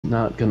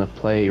not gonna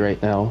play right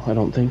now, I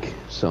don't think,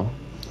 so.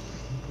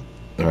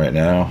 Right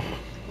now?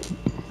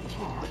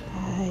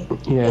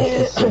 Yeah,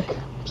 she's sick,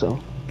 so.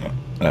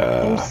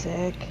 I'm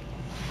sick.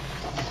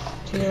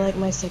 Do you like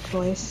my sick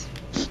voice?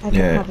 I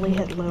could probably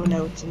hit low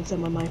notes in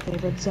some of my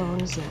favorite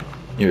songs, so.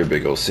 You're a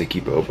big old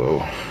sicky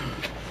bobo.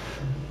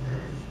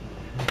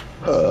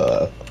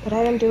 But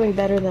I am doing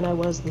better than I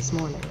was this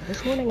morning.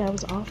 This morning I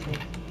was awful.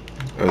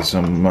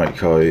 Some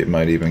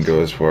might even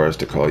go as far as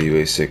to call you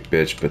a sick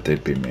bitch, but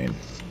they'd be mean.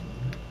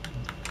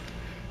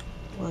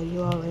 Well,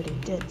 you already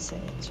did say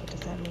it, so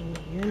does that mean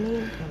you're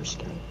mean? I'm just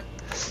kidding.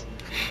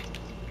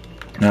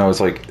 No, it's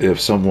like if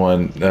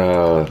someone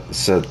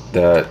said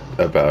that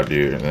about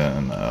you,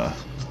 then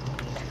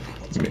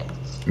okay.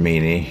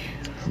 Meanie,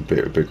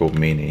 big old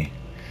meanie.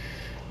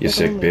 You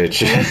sick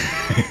bitch.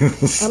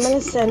 I'm gonna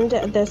send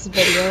this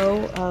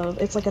video of,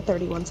 it's like a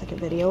 31-second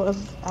video of,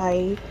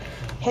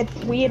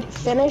 we had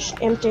finished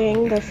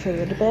emptying the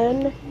food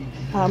bin,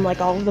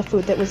 like all of the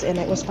food that was in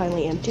it was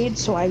finally emptied,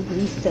 so I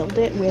refilled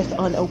it with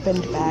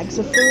unopened bags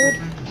of food.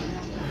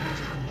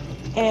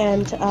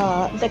 And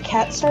the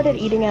cat started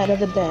eating out of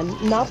the bin,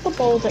 not the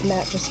bowl that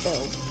Matt just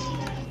filled,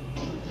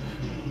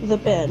 the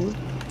bin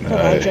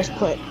that I just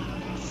put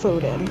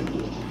food in.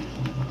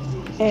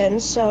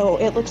 And so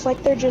it looks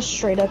like they're just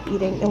straight up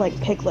eating, like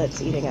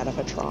piglets eating out of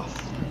a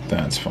trough.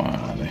 That's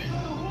fine.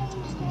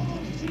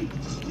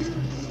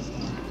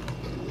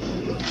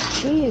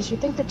 Jeez, you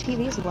think the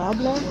TV's loud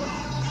now?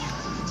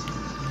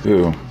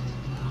 Who?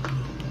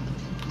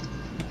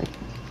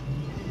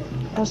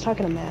 I was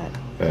talking to Matt.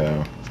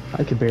 Oh.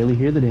 I could barely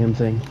hear the damn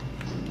thing.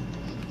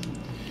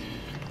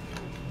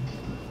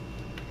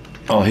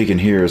 All he can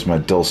hear is my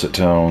dulcet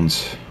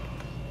tones.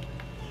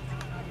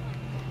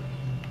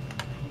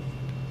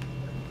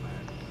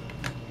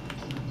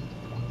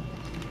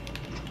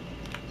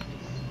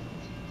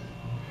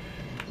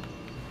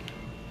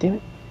 Damn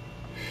it.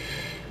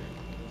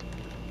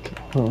 Okay,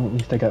 well, at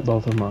least I got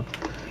both of them up.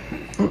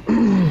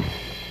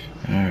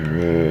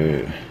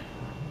 Alright.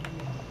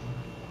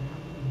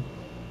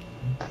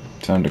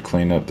 Time to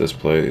clean up this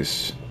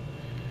place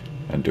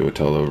and do it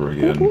all over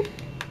again.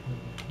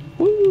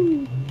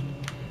 Woo!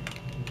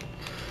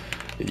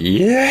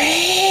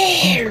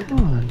 Yeah! Oh,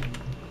 come on.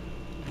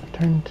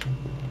 Turn to...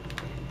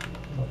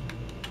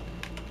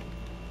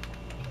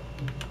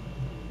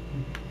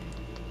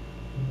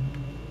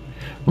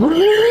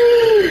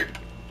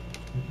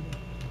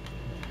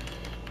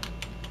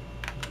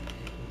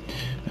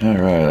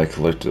 Alright, I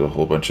collected a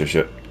whole bunch of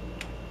shit.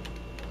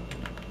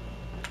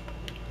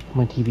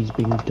 My TV's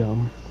being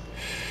dumb.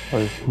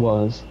 Or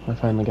was. I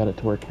finally got it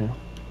to work now.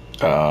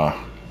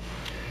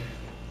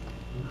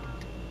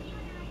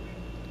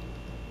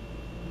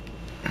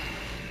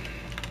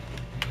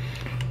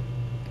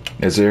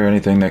 Is there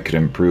anything that could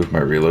improve my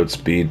reload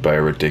speed by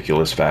a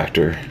ridiculous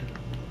factor?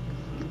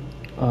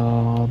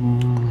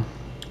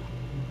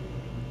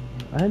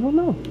 I don't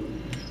know.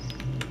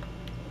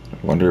 I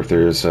wonder if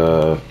there's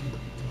a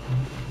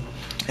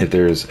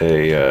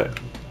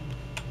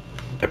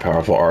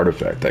powerful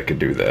artifact that could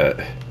do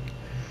that.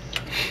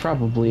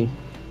 Probably.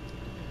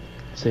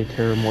 Say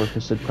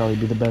Terramorphous would probably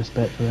be the best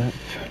bet for that.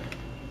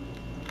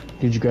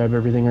 Did you grab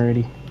everything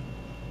already?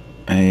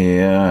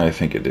 Yeah, I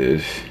think it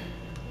is.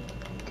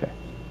 Okay.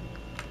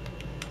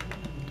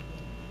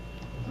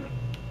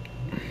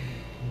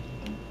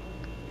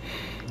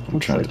 I'm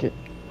trying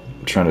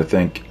to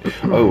think.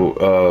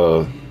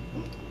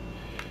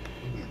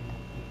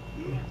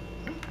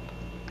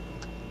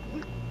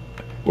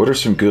 What are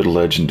some good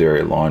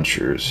legendary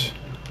launchers?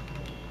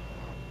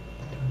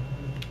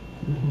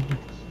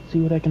 See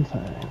what I can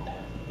find.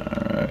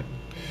 Alright.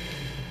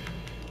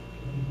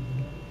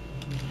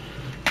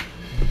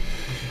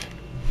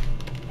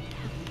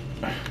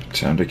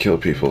 Time to kill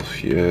people.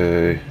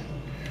 Yay.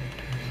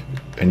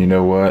 And you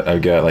know what?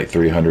 I've got like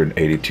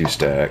 382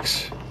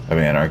 stacks of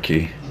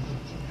anarchy.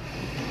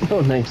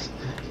 Oh, nice.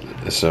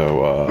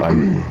 So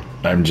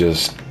I'm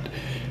just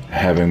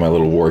having my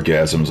little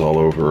wargasms all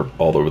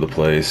over the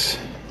place.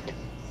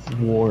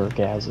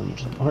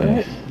 Wargasms. All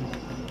right.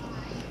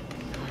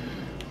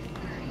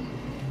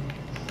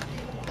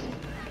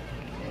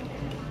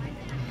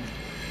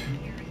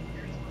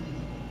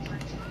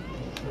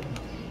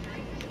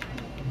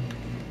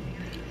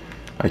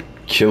 I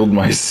killed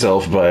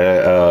myself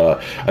by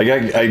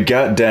I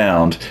got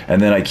downed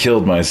and then I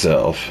killed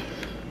myself.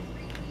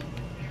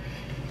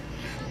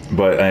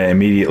 But I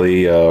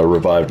immediately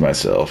revived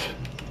myself.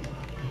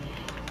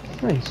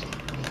 Nice.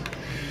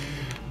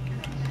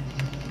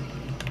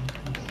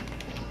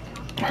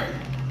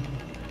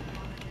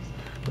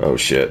 Oh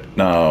shit.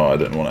 No, I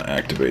didn't want to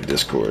activate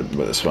Discord,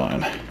 but it's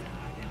fine.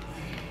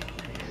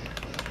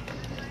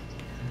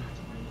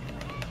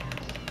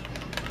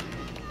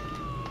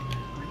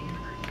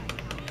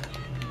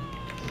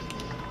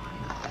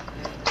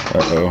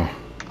 Uh-oh.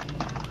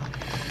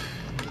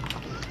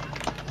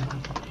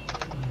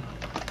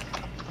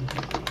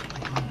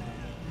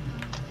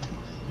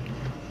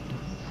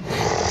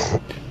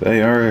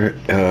 They are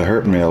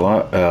hurting me a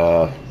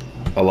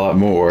lot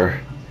more.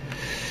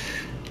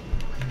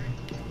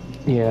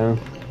 Yeah.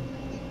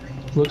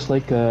 Looks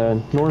like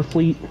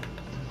Norfleet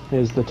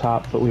is the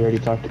top, but we already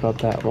talked about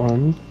that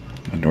one.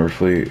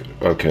 Norfleet.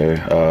 Okay.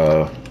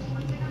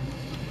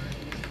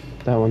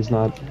 That one's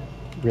not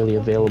really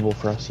available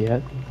for us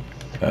yet.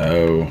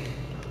 Oh.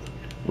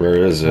 Where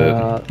is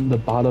it? The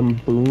bottom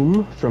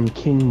boom from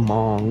King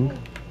Mong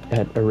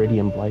at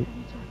Iridium Blight.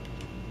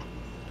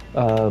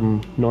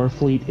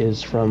 Norfleet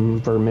is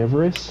from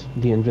Vermivorous,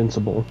 the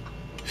Invincible,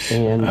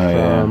 and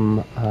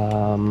from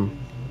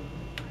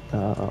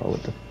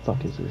what the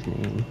fuck is his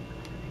name?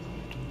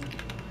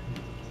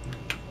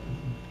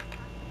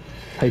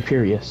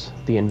 Hyperius,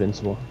 the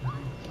Invincible.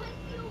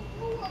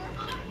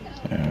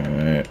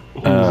 Alright.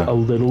 He's a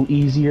little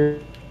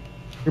easier,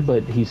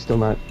 but he's still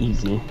not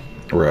easy.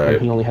 Right.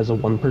 And he only has a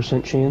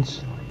 1%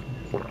 chance,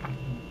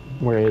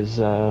 whereas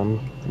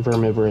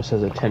Vermivorous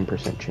has a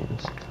 10%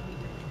 chance.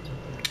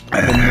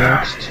 The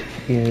next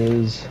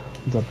is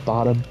the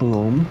Bada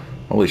Boom.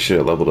 Holy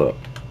shit, leveled up.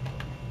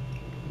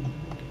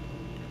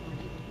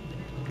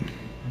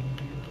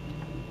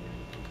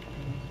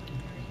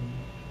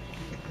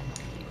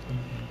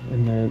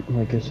 And then,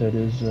 like I said,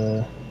 is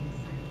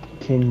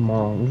King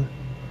Mong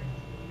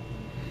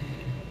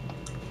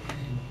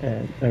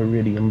at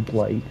Iridium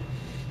Blight.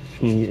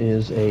 He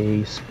is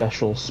a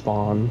special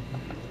spawn.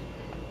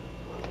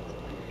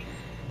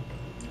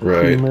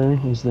 Right. Humor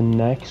is the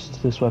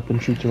next. This weapon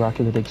shoots a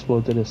rocket that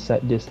explodes at a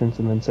set distance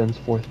and then sends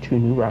forth 2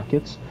 new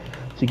rockets.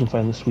 So you can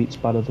find the sweet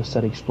spot of the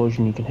set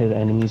explosion. You can hit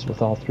enemies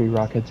with all 3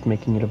 rockets,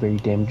 making it a very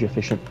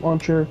damage-efficient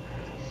launcher.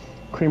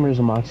 Kramer is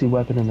a Moxie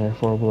weapon and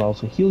therefore will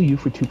also heal you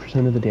for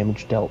 2% of the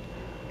damage dealt.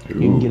 Ooh.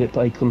 You can get it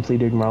by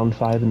completing round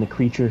 5 in the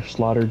Creature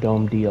Slaughter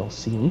Dome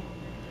DLC.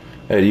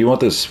 Hey, do you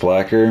want this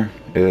flacker?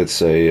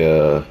 It's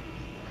a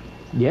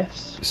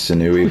Yes.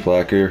 sinewy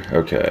flacker.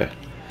 Okay.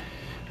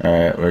 All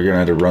right, we're gonna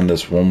have to run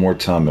this one more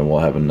time, and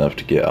we'll have enough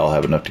to get. I'll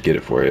have enough to get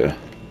it for you.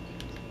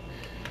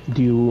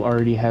 Do you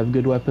already have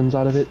good weapons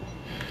out of it?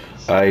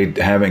 I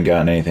haven't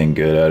gotten anything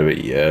good out of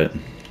it yet.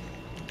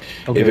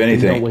 Okay, If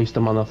anything, don't waste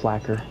them on the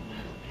flacker.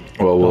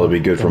 well, will it be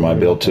good for my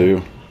build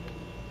too?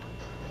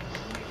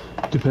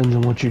 Depends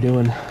on what you're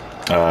doing.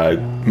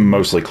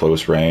 Mostly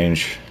close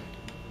range.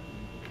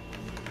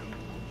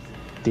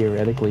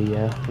 Theoretically,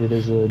 yeah, it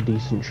is a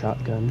decent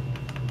shotgun.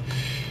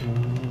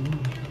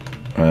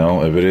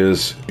 Well,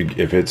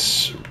 if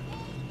it's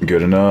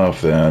good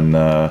enough, then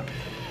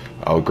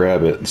I'll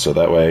grab it. So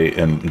that way,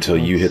 until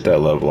you hit that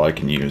level, I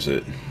can use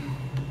it.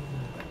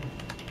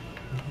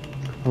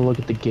 I'll look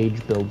at the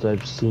gauge builds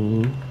I've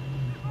seen.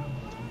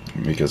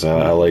 Because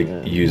I like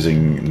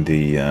using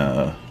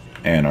the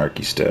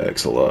Anarchy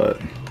stacks a lot.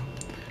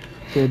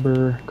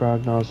 Fibber,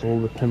 Grog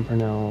Nozzle, the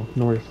Pimpernel,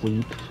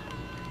 Norfleet.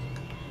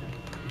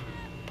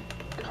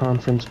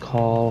 Conference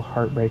Call,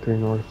 Heartbreaker,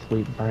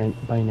 Norfleet,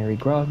 Binary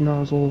Grog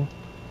Nozzle.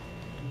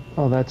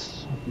 Oh,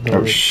 that's the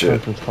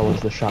Conference Call is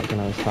the shotgun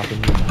I was talking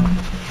about.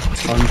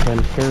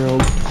 Unkempt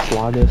Herald,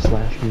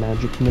 Slaga /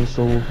 Magic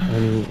Missile,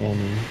 any.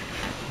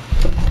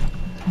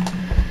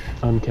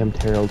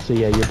 Unkempt Herald. So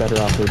yeah, you're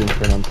better off waiting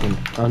for an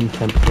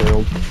Unkempt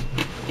Herald.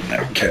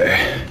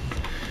 Okay.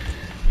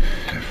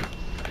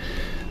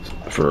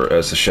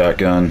 As a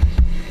shotgun.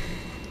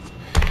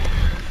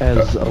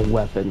 As a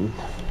weapon.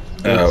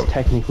 It's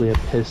technically a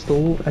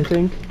pistol, I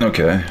think.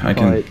 Okay, I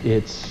can. But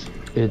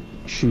it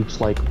shoots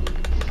like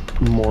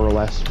more or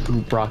less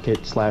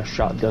rocket /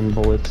 shotgun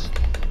bullets.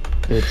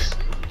 It's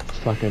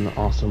fucking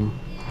awesome.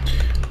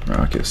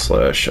 Rocket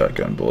 /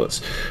 shotgun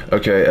bullets.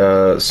 Okay,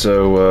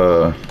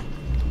 so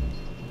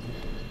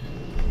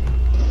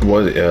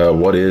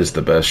what is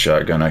the best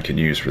shotgun I can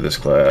use for this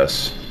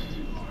class?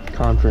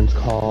 Conference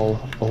Call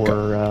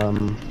or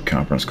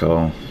Conference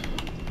Call.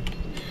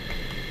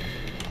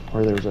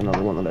 Or there's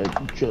another one that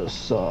I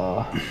just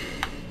saw.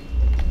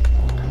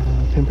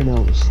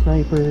 Pimpernel the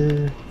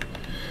Sniper.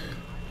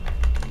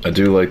 I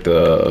do like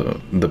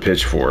the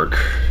pitchfork.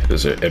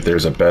 If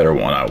there's a better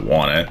one, I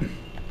want it.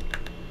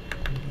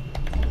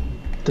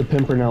 The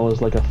Pimpernel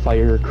is like a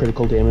fire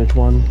critical damage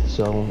one,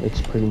 so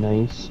it's pretty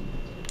nice.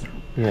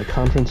 Yeah,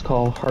 Conference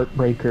Call,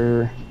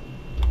 Heartbreaker,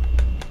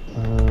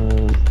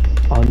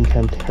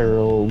 Unkempt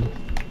Herald,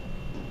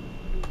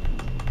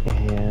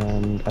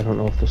 and I don't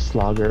know if the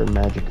Slogger or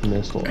Magic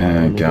Missile.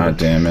 God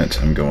damn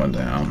it, I'm going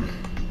down.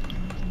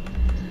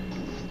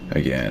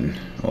 Again.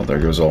 Well, there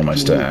goes all my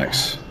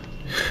stacks.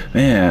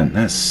 Man,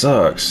 that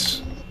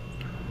sucks.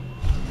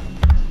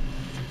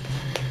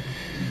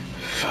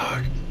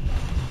 Fuck.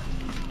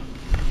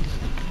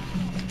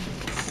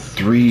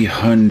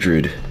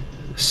 300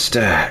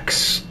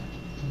 stacks.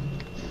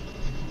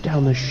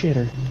 Down the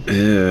shitter.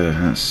 Yeah,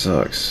 that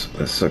sucks.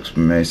 That sucks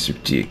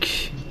massive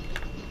dick.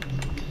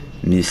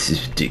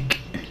 Massive dick.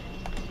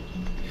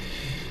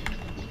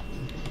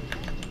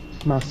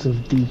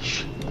 Massive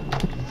dick.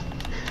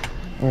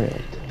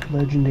 Alright.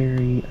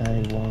 Legendary,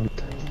 I want...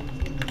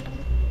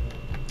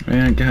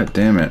 Man, god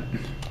damn it.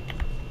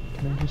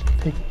 Can I just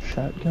pick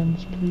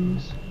shotguns,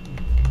 please?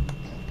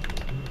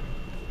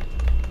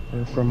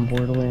 Or from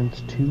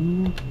Borderlands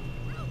 2?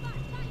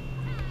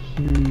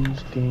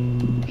 Series,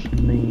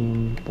 games,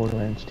 main,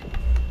 Borderlands 2.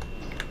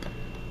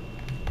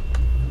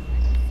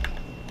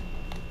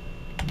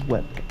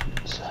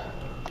 Weapons.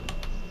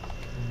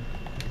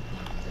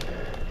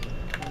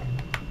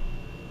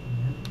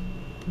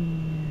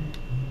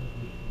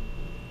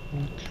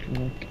 Let's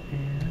look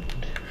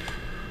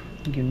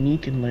at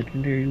unique and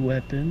legendary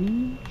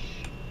weapons.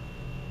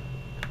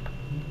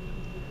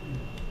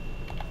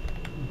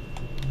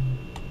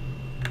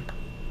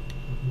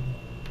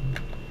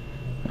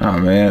 Oh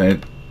man,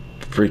 it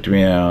freaked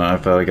me out. I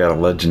thought I got a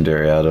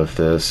legendary out of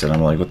this, and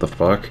I'm like, what the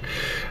fuck?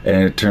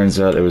 And it turns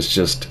out it was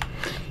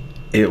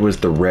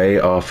the ray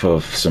off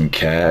of some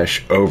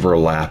cash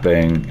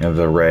overlapping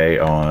the ray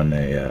on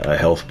a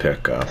health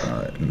pickup,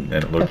 and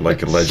it looked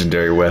like a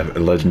legendary weapon, a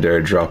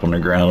legendary drop on the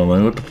ground. I'm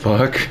like, what the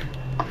fuck?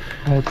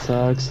 That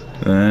sucks.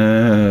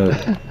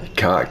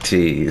 Cock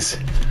tease.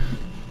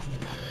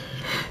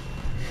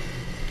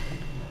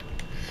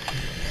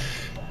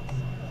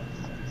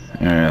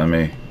 Alright, let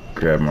me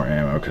grab more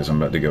ammo because I'm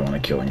about to go on a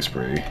killing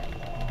spree.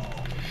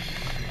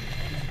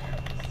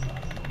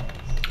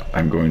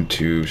 I'm going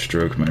to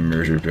stroke my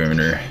murder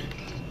boner.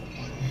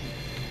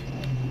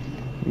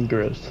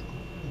 Gross.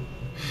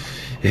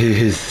 It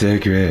is so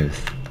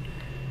gross.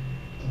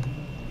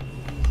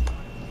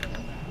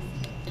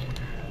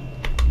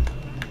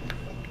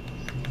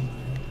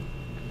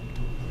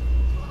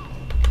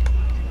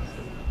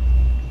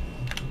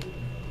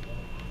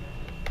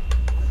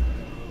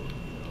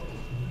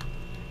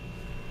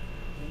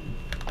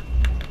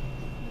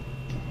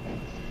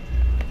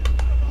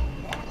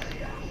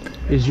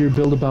 Is your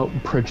build about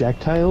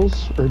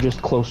projectiles or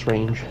just close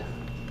range?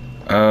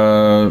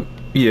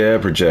 Yeah,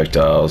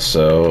 projectiles.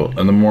 So,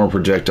 and the more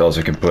projectiles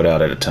I can put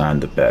out at a time,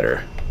 the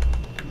better.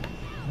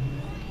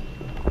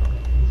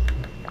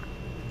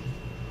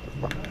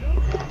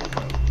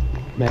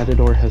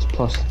 Matador has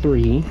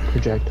 +3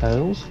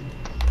 projectiles.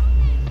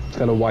 It's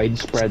got a wide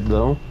spread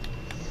though.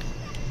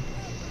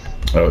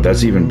 Oh,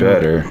 that's even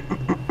better.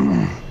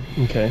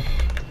 Okay.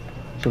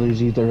 So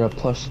there's either a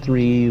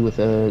 +3 with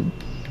a...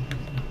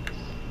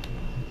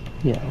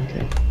 Yeah,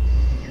 okay.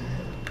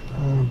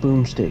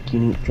 Boomstick,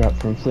 unique drop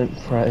from Flint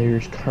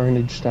fires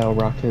Carnage-style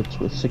rockets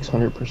with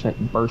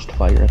 600% burst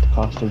fire at the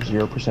cost of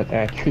 0%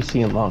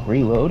 accuracy and long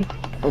reload.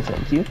 Oh,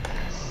 thank you.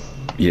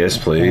 Yes,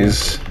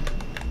 please.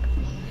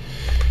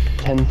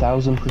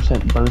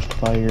 10,000% burst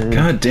fire.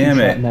 God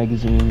damn it.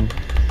 Magazine.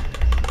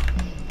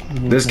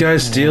 This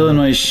guy's stealing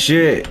my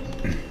shit.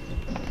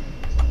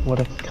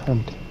 What a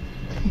cunt.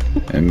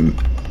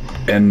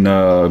 And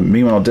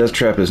meanwhile,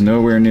 Deathtrap is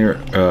nowhere near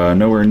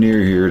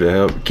here to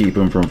help keep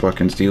him from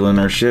fucking stealing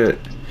our shit.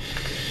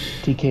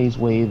 TK's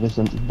wave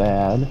isn't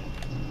bad.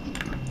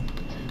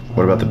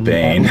 What about the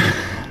Bane?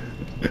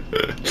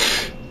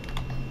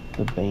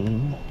 The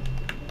Bane.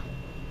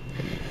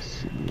 Let me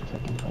see if I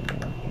can find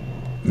it on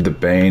here. The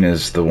Bane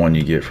is the one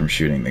you get from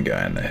shooting the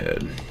guy in the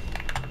head.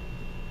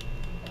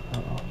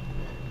 Oh,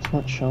 it's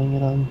not showing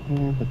it on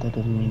here, but that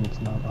doesn't mean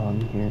it's not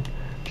on here.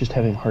 Just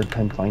having a hard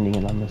time finding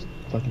it on this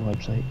fucking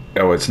website.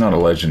 Oh, it's not a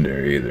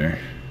legendary either.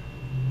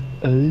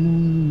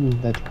 Oh,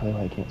 that's probably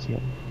why I can't see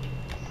it.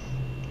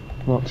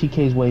 Well,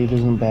 TK's wave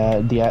isn't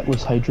bad. The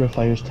Atlas Hydra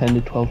fires 10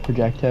 to 12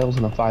 projectiles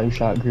in a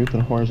 5-shot group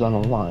in a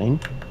horizontal line.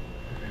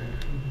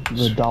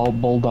 The Doll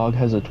Bulldog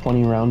has a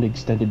 20-round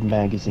extended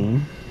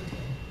magazine.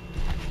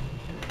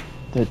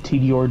 The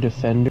TDR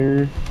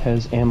Defender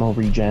has ammo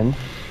regen.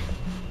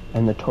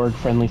 And the Torg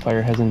Friendly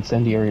Fire has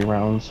incendiary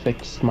rounds,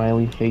 fixed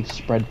smiley face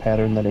spread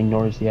pattern that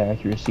ignores the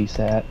accuracy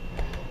stat.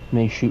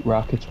 May shoot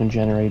rockets when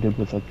generated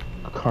with a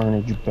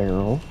Carnage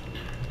barrel.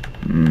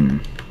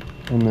 And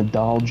the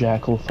Doll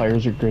Jackal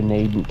fires a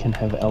grenade and can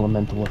have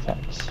elemental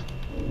effects.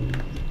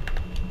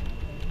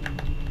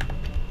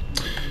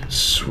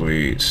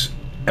 Sweet.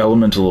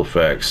 Elemental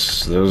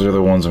effects. Those are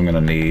the ones I'm gonna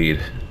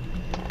need.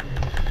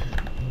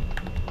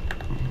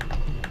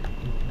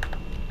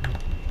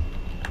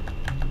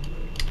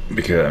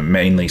 Because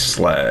mainly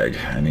slag.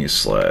 I need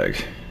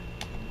slag.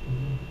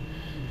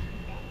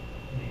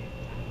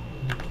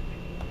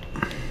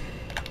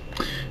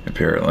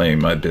 Apparently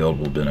my build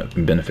will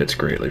benefits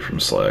greatly from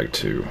slag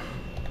too.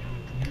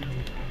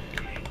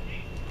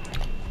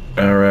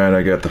 Alright,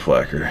 I got the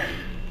flacker.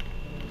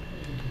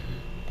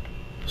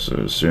 So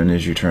as soon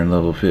as you turn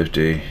level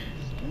 50,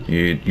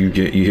 you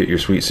hit your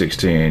sweet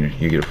 16,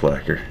 you get a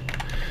flacker.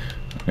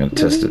 I'm gonna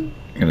test it.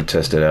 I'm gonna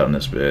test it out in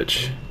this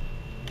bitch.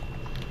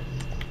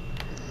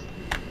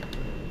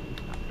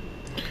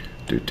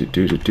 Do do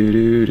do do do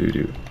do do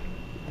do.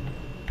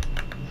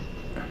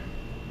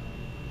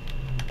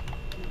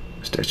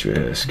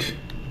 Statuesque.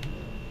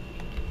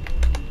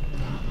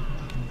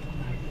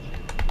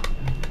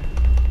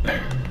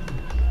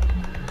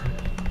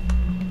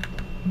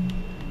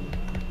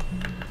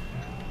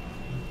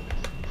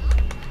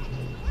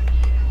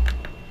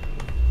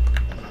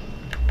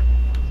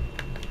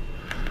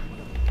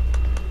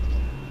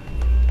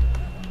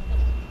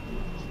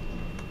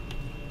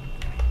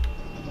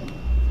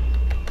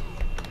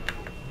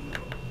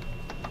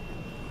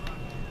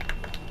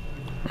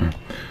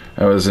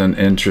 That was an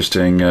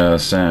interesting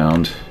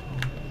sound.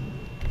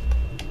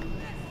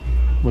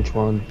 Which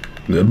one?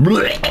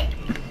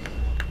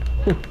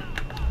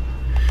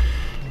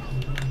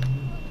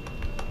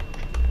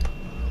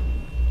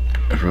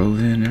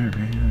 Rolling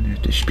around.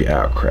 This should be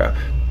out. Crap.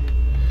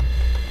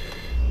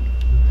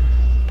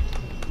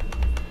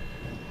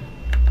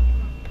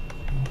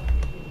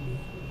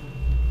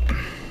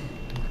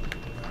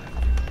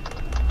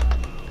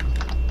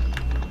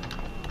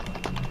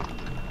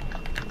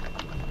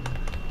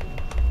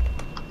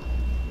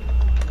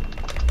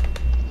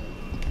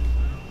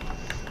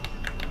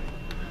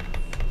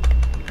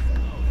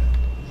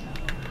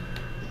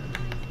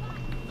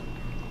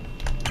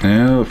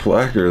 Yeah, the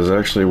flacker is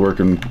actually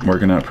working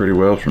out pretty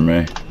well for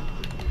me.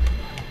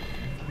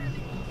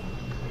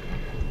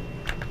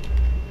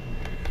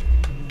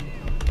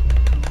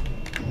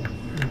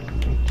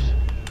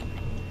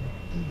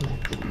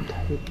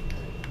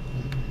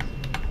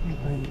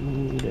 I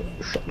need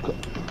a shotgun.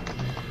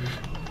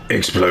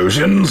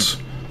 Explosions?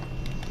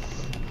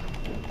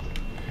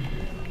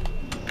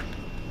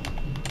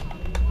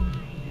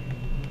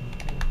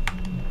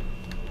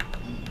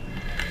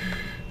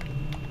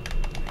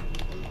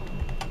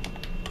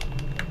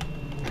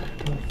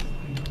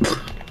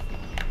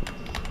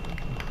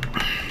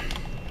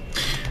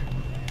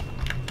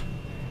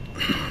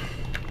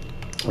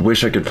 I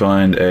wish I could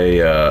find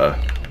a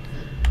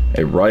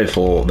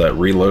rifle that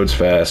reloads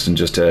fast and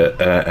just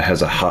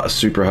has a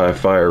super high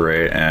fire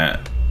rate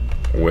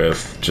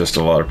with just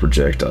a lot of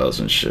projectiles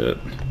and shit.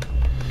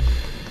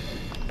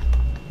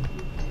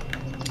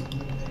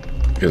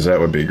 Because that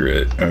would be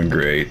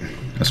great,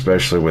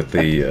 especially with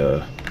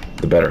the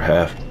better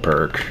half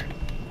perk.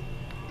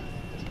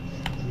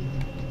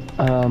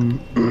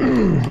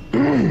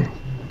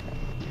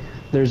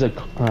 There's a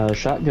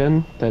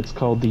shotgun that's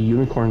called the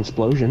Unicorn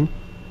Explosion.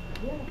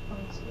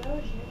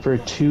 For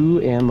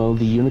 2 ammo,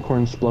 the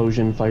Unicorn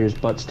Explosion fires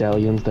butt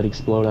stallions that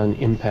explode on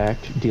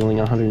impact, dealing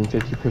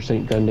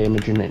 150% gun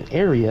damage in an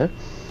area.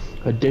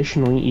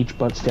 Additionally, each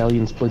butt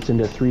stallion splits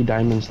into 3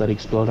 diamonds that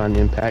explode on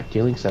impact,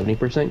 dealing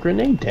 70%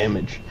 grenade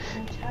damage.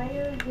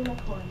 Entire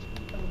unicorn.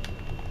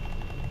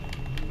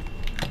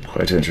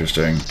 Quite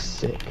interesting.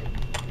 Sick.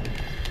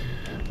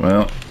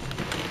 Well,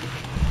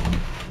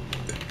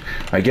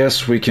 I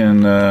guess we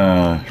can,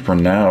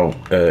 from now,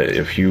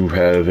 if you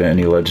have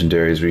any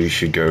legendaries we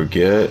should go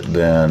get,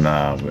 then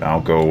I'll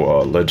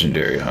go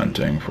legendary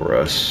hunting for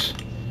us.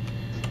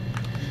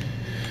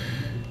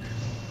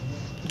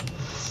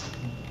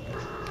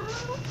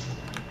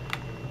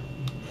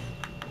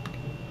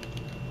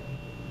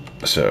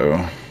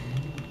 So.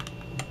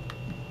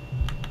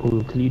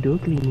 Oakley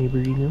dokley,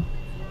 neighborino.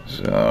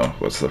 So,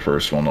 what's the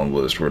first one on the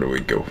list? Where do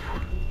we go?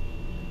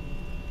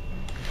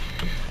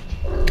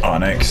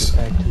 Onyx.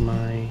 Back to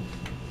my...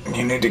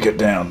 You need to get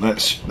down.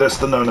 That's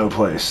the no-no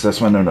place.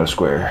 That's my no-no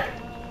square.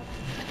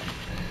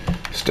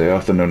 Stay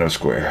off the no-no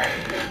square.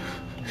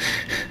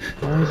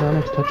 Why is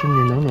Onyx touching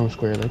your no-no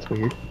square? That's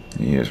weird.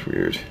 He is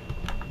weird.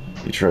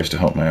 He tries to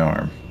help my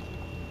arm.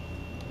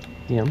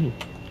 Yummy.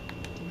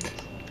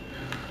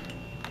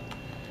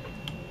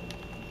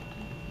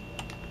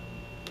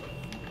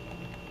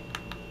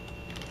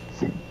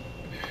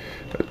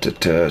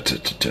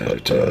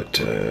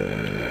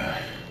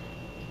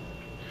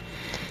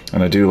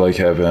 And I do like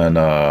having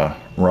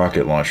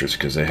rocket launchers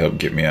because they help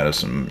get me out of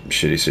some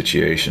shitty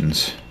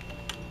situations.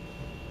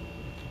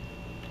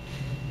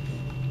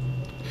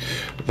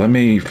 Let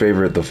me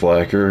favorite the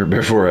flacker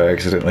before I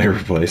accidentally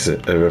replace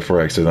it,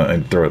 before I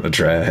accidentally throw it in the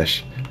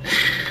trash.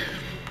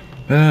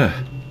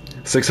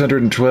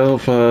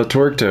 612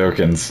 torque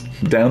tokens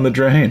down the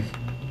drain.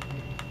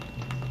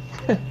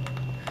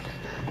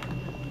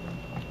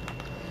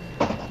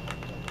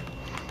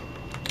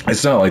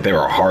 It's not like they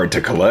were hard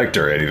to collect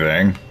or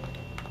anything.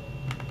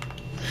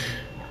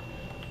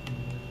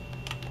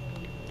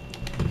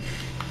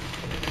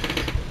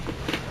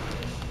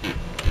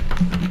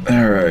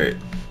 Alright.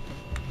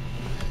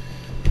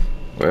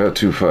 Well,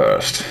 too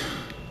fast.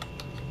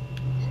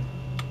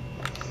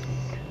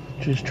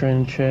 Just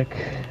trying to check.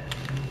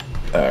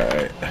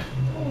 Alright.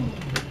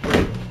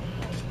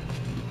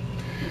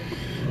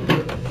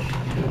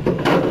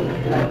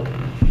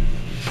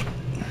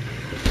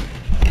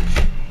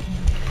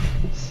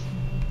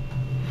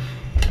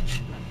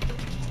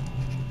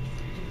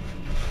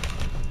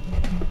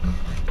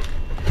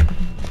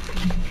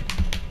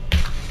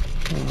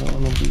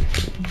 I'm gonna be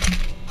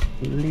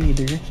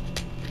later.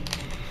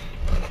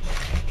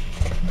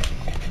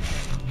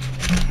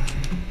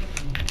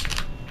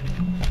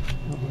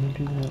 Don't want to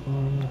do that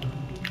one.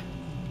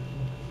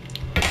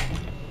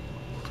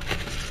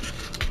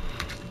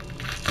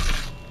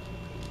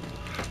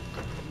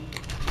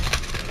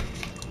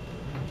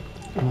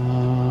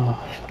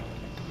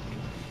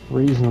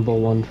 Reasonable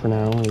one for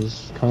now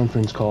is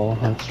conference call.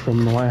 That's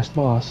from the last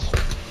boss.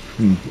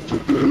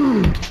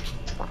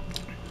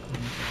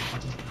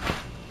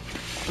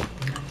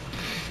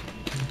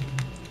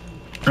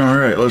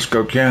 Alright, let's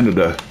go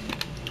Canada.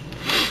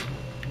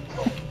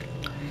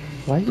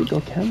 Why did you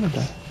go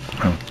Canada?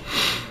 Oh,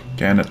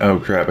 Canada. Oh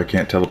crap, I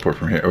can't teleport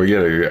from here. Oh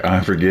yeah, I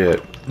forget.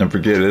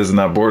 It is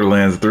not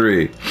Borderlands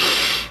 3.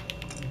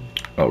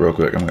 Oh, real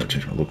quick, I'm gonna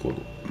change my look a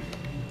little.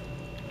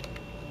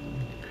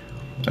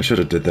 I should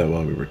have did that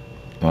while we were.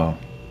 Wow,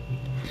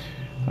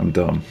 I'm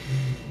dumb.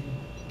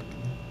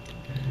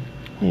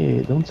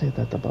 Hey, don't say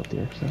that about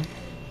the accent.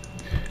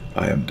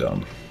 I am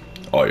dumb.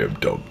 I am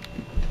dumb.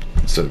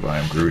 Instead of I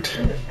am Groot.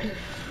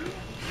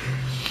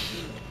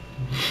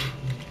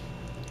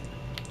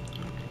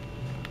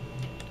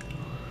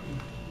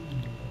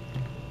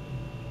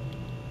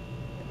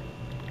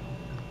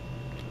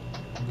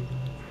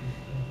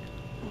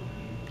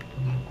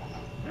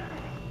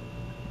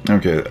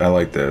 Okay, I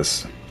like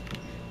this.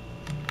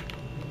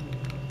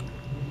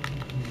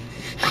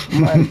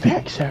 My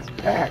pecs have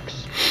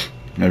pecs.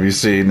 Have you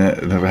seen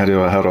it? How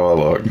do I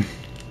look?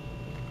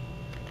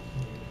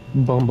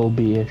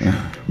 Bumblebee-ish.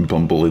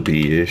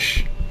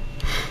 Bumblebee-ish.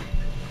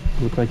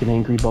 Look like an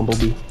angry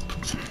bumblebee.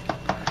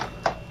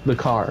 The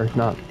car,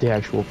 not the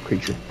actual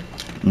creature.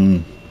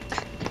 Mm.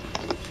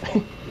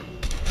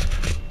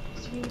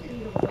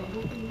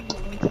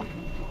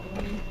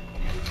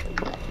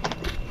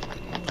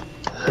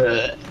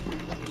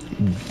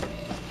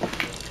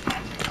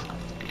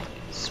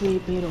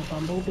 Sweet little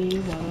bumblebee,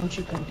 why don't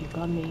you come pick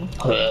on me?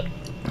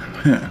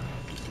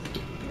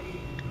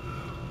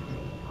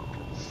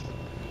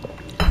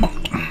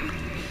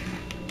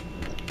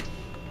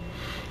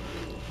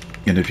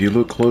 And if you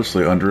look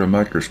closely under a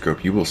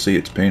microscope, you will see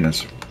its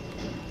penis.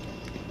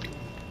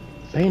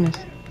 Penis.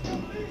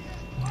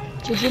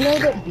 Did you know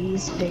that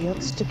bees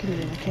dance to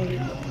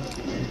communicate?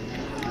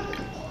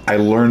 I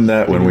learned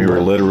that when we were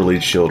literally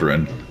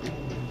children.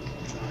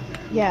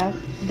 Yeah,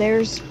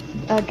 there's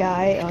a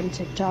guy on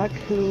TikTok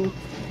who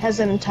has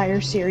an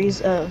entire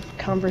series of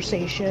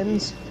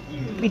conversations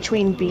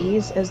between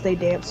bees as they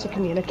dance to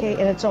communicate,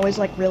 and it's always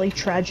like really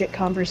tragic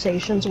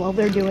conversations while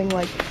they're doing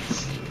like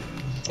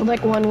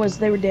one was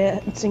they were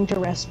dancing to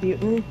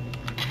Rasputin,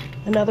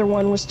 another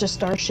one was to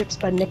Starships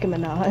by Nicki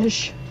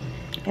Minaj,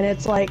 and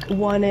it's like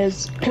one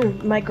is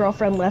my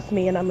girlfriend left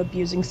me and I'm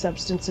abusing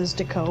substances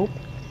to cope.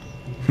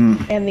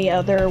 And the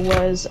other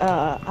was,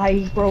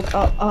 I broke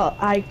up,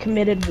 I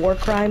committed war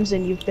crimes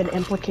and you've been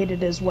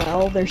implicated as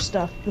well. There's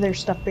stuff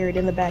buried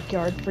in the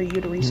backyard for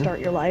you to restart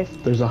your life.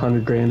 There's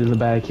 $100 grand in the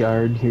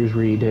backyard. Here's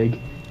where you dig.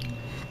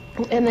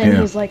 And then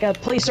he's like,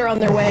 police are on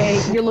their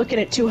way. You're looking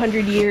at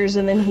 200 years,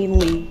 and then he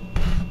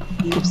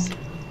leaves.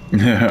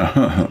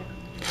 Yeah.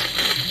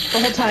 The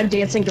whole time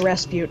dancing to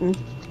Rasputin.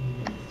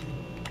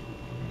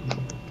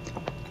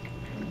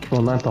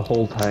 Well, not the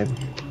whole time.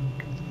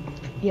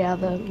 Yeah,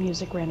 the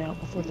music ran out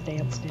before the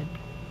dance did.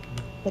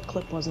 The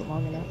clip wasn't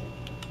long enough.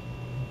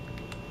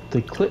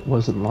 The clip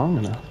wasn't long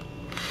enough.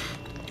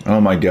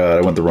 Oh my god,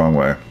 I went the wrong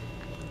way.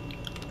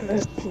 I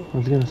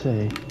was gonna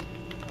say.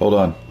 Hold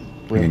on.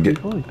 We can get.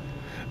 Going.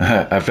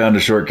 I found a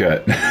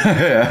shortcut.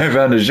 I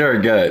found a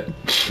shortcut.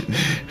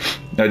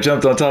 I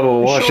jumped on top of a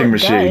washing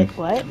machine.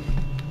 What?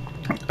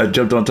 I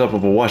jumped on top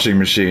of a washing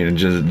machine and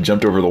just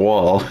jumped over the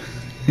wall.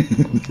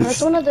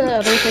 That's one of the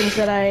other things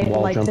that I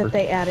like jumper. that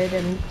they added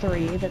in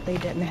 3 that they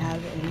didn't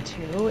have in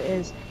 2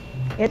 is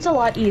it's a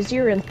lot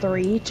easier in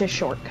 3 to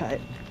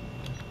shortcut.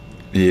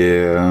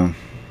 Yeah.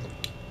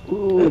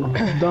 Ooh,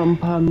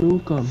 Dumpa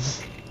Nukem.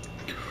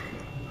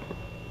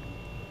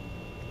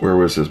 Where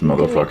was this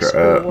motherfucker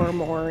explore at?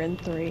 more in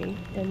 3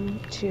 and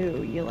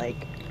 2. You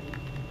like,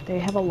 they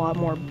have a lot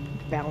more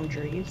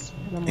boundaries.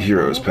 And I'm like,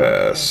 Heroes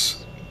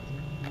Pass.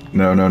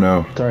 No, no,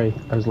 no. Sorry,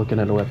 I was looking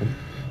at a weapon.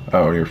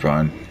 Oh, you're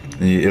fine.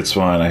 It's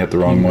fine. I hit the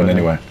wrong one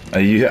anyway.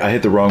 I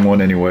hit the wrong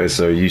one anyway,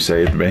 so you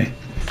saved me.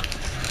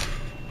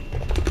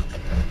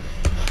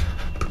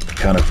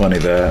 Kind of funny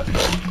that.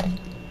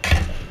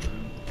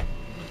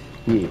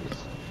 Yes,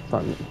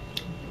 funny.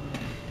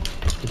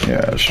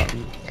 Yes.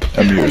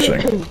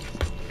 Amusing.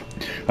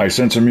 I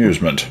sense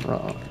amusement.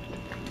 Right.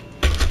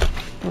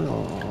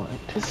 Right.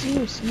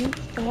 Zeus, you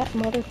fat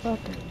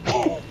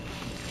motherfucker.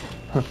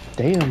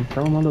 Damn,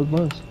 throw him under the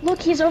bus.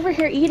 Look, he's over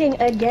here eating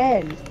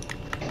again.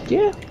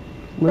 Yeah.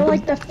 For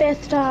like the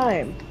 5th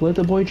time. Let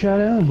the boy chow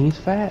down, he's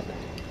fat.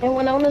 And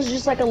Winona's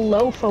just like a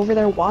loaf over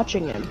there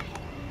watching him.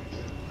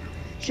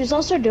 She's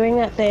also doing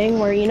that thing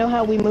where, you know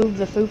how we move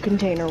the food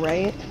container,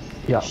 right?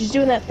 Yeah. She's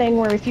doing that thing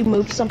where if you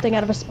move something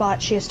out of a spot,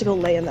 she has to go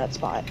lay in that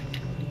spot.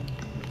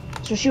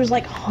 So she was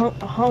like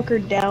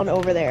hunkered down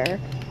over there.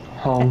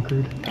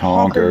 Hunkered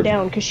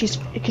down because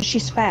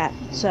she's fat,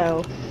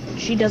 so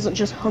she doesn't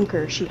just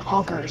hunker, she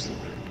honkers.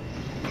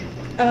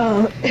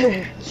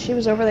 She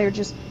was over there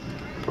just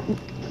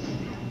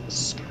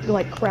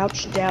like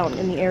crouched down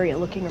in the area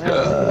looking around.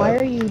 Like, why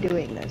are you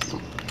doing this?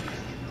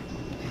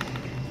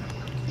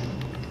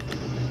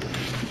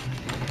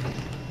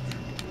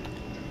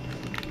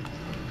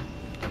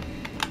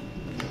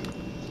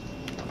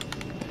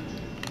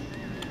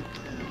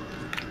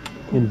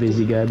 And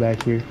busy guy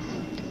back here.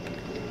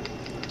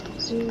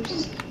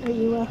 Zeus, are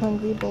you a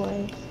hungry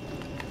boy?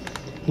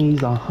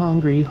 He's a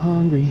hungry,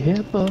 hungry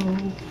hippo.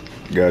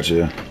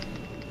 Gotcha.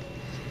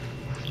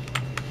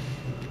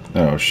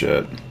 Oh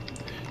shit.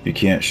 You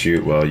can't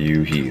shoot while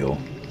you heal.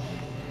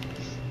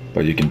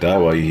 But you can die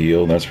while you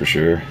heal, that's for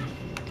sure.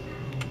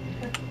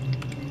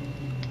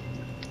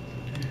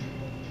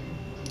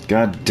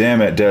 God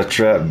damn it, Death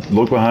Trap.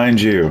 Look behind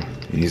you.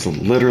 He's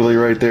literally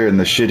right there in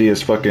the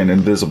shittiest fucking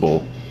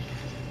invisible.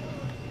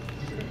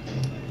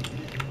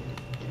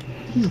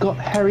 He's got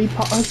Harry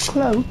Potter's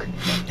cloak.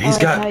 He's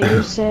got...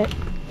 You said...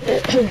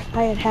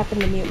 I had happened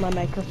to mute my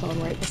microphone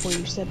right before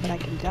you said, but I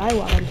can die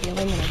while I'm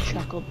healing, and I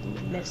chuckled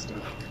and missed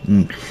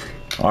it.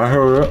 I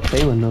heard it.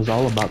 Phelan knows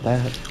all about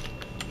that.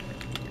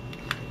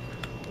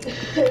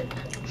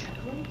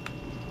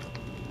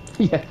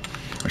 Yeah.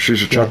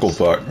 She's a chuckle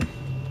fuck.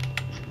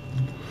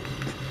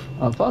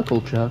 A fuckle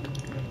chuck.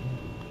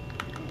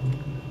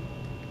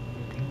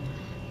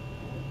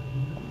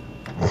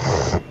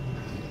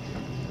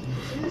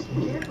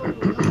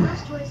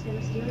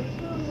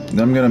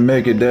 I'm gonna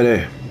make it,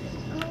 Daddy.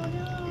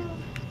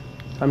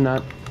 I'm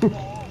not.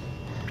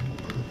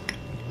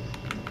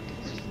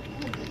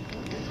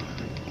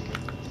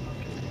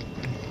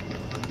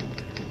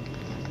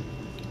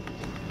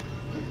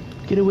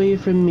 Get away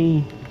from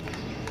me.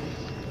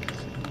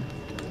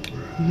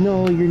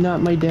 No, you're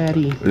not my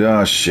daddy.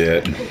 Oh,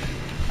 shit.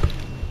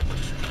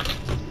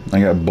 I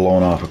got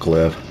blown off a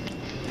cliff.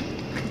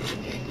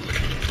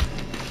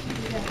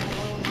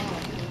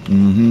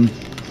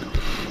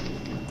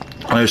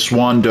 I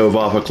swan dove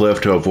off a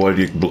cliff to avoid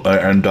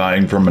and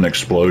dying from an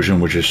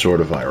explosion, which is sort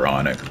of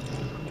ironic.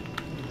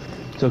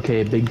 It's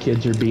okay, big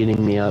kids are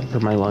beating me up for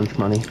my lunch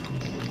money.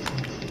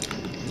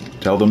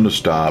 Tell them to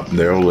stop.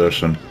 They'll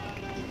listen.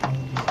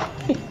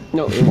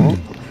 No, they won't.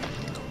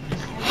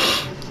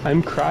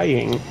 I'm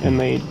crying, and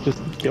they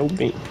just killed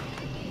me.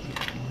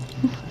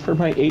 For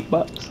my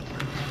 $8.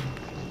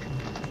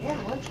 Yeah,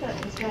 lunch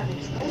is kind of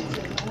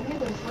expensive. I knew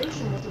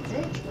inflation was a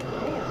bitch, but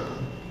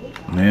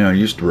damn. Yeah, I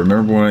used to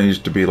remember when I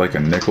used to be like a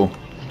nickel.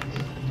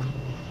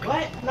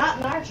 What? Not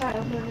in our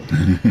childhood.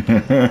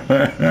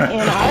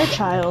 In our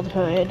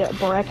childhood,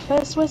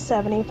 breakfast was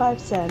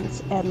 75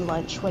 cents and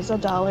lunch was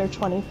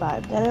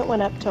 $1.25. Then it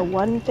went up to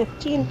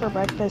 $1.15 for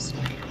breakfast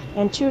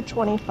and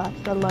 $2.25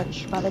 for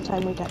lunch by the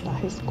time we got to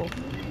high school.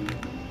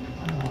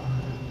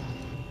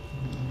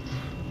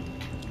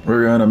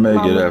 We're gonna make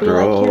Mom it would be after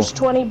like, all. Here's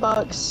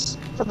 $20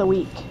 for the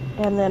week,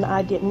 and then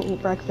I didn't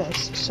eat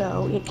breakfast,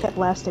 so it kept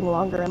lasting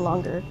longer and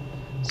longer.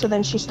 So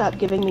then she stopped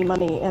giving me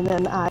money, and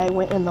then I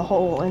went in the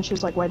hole, and she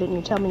was like, why didn't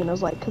you tell me? And I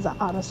was like, because I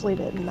honestly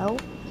didn't know.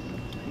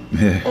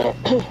 Yeah.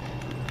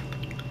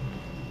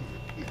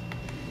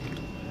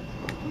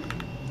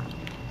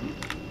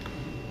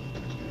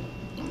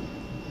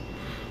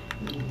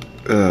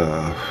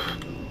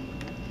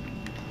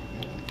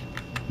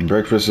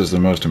 Breakfast is the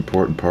most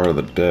important part of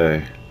the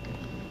day.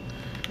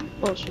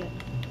 Bullshit.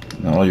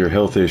 All your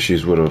health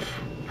issues would have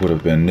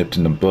been nipped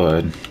in the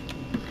bud.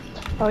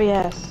 Oh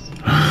yes.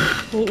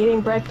 Me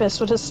eating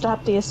breakfast would have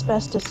stopped the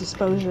asbestos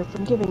exposure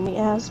from giving me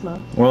asthma.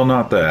 Well,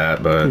 not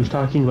that, but Who's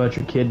talking about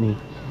your kidney?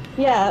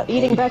 Yeah,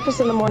 eating breakfast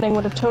in the morning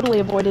would have totally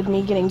avoided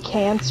me getting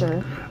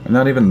cancer.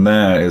 not even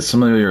that. It's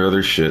some of your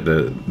other shit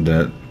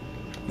that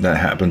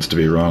happens to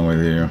be wrong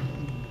with you.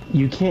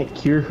 You can't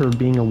cure her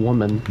being a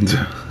woman.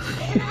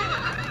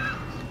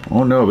 I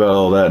don't know about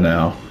all that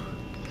now.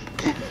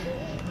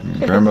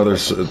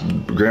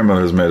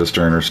 Grandmother's made us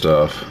sterner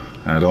stuff.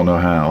 I don't know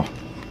how.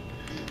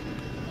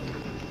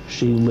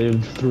 She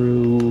lived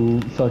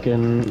through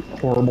fucking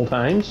horrible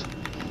times.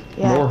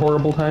 Yeah. More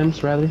horrible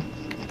times, rather.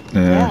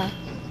 Yeah.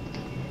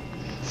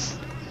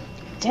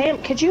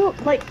 Damn, could you,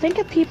 like, think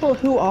of people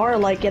who are,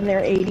 like, in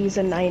their 80s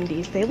and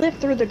 90s. They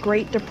lived through the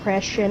Great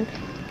Depression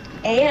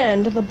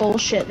and the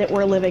bullshit that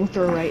we're living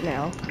through right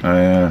now.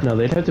 No,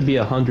 they'd have to be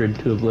 100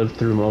 to have lived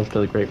through most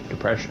of the Great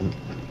Depression.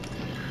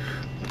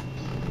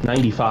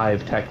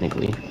 95,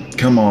 technically.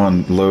 Come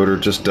on, loader,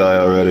 just die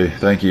already.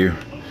 Thank you.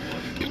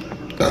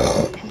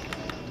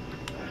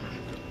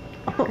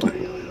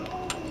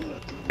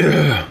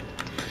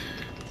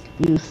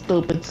 You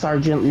stupid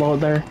Sergeant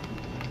Loader.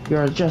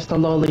 You're just a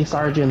lowly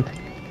sergeant.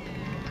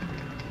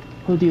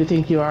 Who do you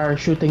think you are,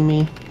 shooting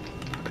me?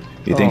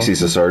 He thinks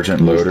he's a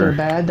sergeant loader.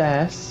 Mr.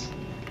 Badass.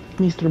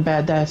 Mr.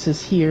 Badass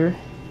is here.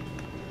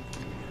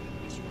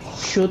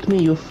 Shoot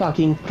me, you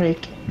fucking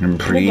prick. You're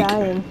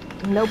dying.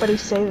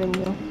 Nobody's saving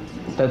you.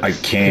 That's I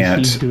can't.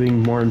 He's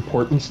doing more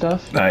important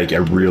stuff. I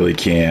really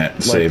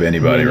can't save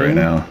anybody right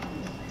now.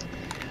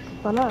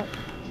 Why not?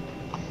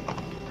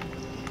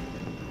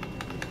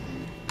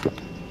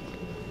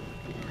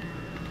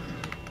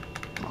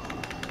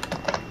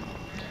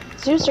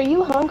 Zeus, are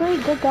you hungry?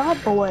 Good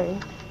God, boy.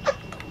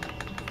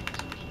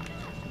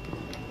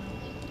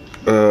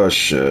 Oh,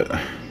 shit.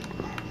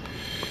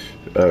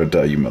 Oh,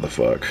 die, you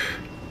motherfuck.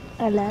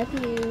 I love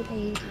you,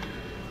 babe.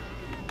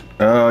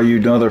 Oh, you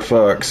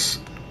motherfucks.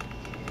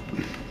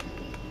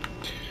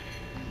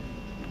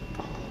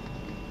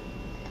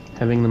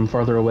 Having them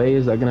farther away,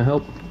 is that gonna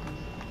help?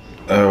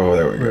 Oh,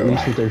 there we go. Or at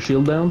least with their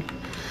shield down?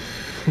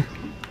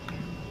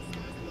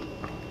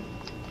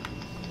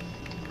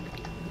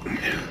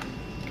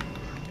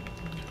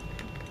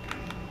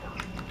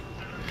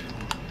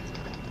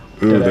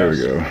 Ooh, there we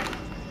go.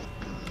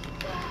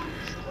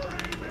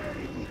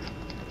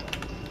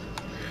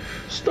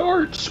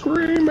 Start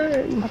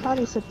screaming! I thought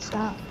he said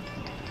stop.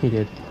 He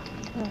did.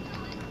 Oh.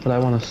 but I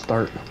want to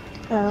start.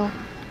 Oh.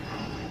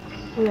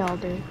 We all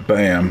do.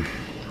 Bam.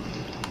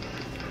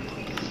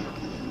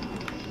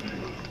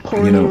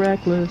 Poorly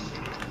reckless.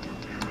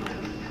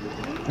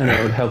 And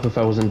it would help if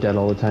I wasn't dead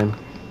all the time.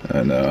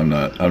 No, I'm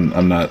not.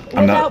 I'm not.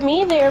 Without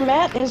me there,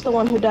 Matt is the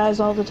one who dies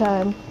all the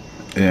time.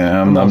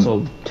 Yeah, I'm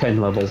also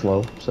 10 levels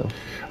low, so.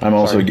 I'm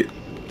also.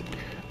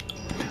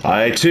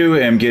 I too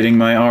am getting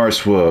my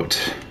arse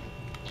whooped.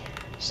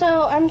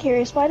 So I'm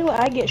curious, why do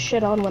I get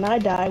shit on when I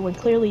die when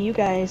clearly you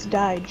guys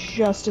died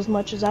just as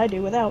much as I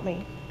do without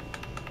me?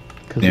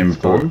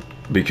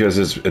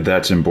 Because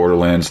that's in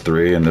Borderlands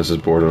 3 and this is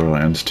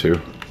Borderlands 2.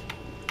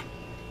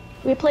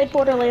 We played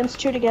Borderlands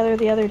 2 together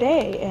the other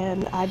day,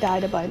 and I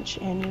died a bunch,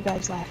 and you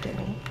guys laughed at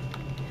me.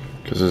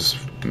 Because it's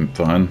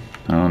fun.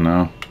 I don't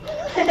know.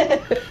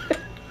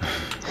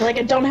 Like,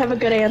 I don't have a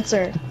good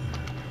answer.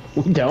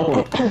 We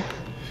don't.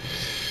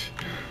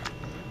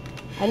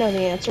 I know the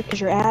answer,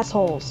 because you're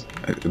assholes.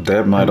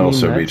 That might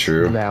also be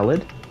true.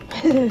 Valid.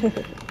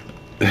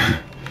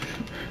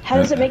 How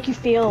does it make you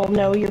feel,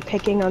 know you're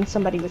picking on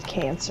somebody with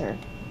cancer?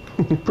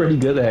 Pretty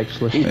good,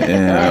 actually.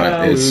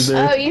 Yeah,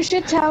 oh, you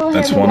should tell him.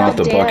 That's one off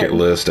the bucket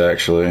list,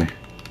 actually.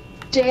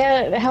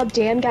 How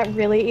Dan got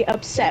really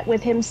upset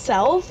with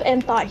himself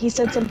and thought he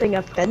said something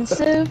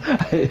offensive.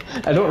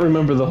 I don't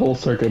remember the whole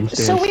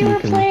circumstance. So we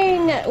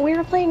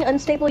were playing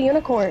Unstable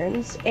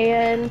Unicorns,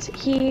 and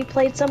he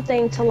played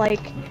something to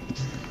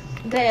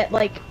that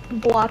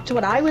blocked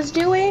what I was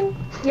doing.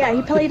 Yeah,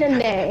 he played a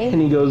nay.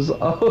 And he goes,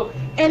 oh.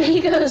 And he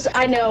goes,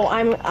 I know,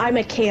 I'm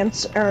a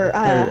cancer.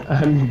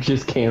 I'm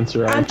just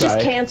cancer. I'm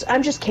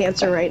just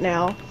cancer right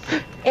now.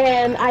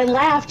 And I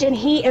laughed, and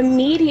he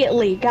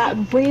immediately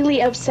got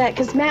really upset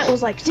because Matt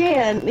was like,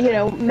 Dan,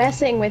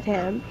 messing with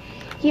him.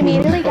 He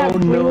immediately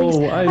got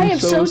really. I am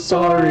so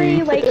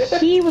sorry. Like,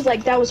 he was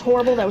like, that was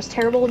horrible. That was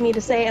terrible of me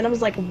to say. And I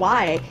was like,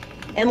 why?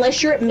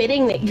 Unless you're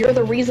admitting that you're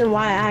the reason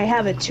why I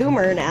have a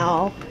tumor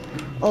now.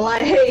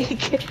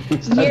 Like,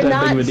 you're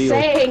not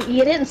saying,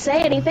 you didn't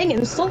say anything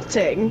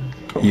insulting.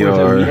 You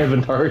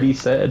haven't already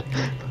said.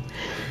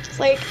 It's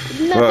like,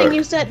 nothing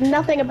you said,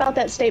 nothing about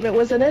that statement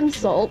was an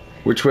insult.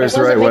 Which way is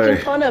the right way?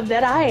 Making fun of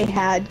that I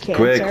had cancer.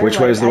 Quick, which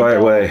way is the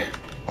right way?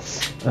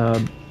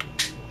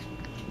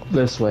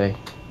 This way.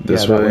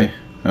 This way?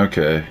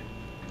 Okay.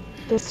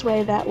 This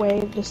way, that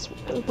way,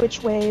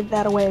 which way,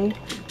 that away,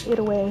 it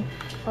away,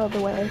 other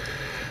way.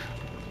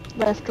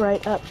 Left,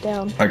 right, up,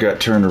 down. I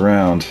got turned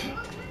around.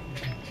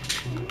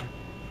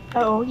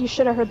 Oh, you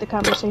should have heard the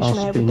conversation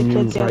I had with the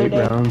kids the other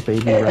day. Right round,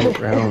 baby, right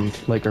round,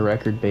 like a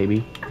record,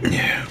 baby.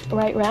 Yeah.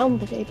 Right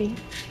round, baby.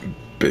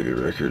 Baby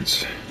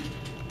records.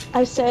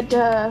 I said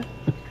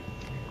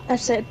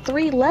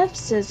 3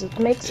 lefts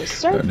makes a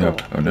circle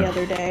the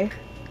other day.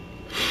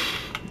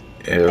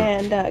 Yeah.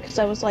 And, because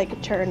I was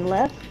like, turn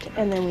left,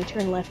 and then we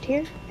turn left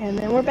here, and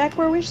then we're back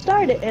where we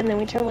started, and then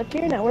we turn left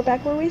here, now we're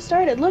back where we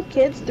started. Look,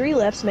 kids, 3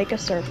 lefts make a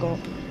circle.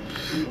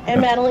 And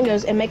Madeline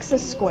goes, it makes a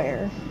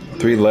square.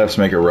 3 lefts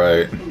make a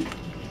right.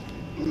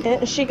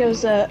 And she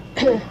goes,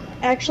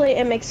 actually,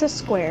 it makes a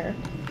square.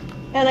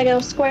 And I go,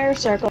 square,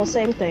 circle,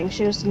 same thing.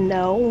 She goes,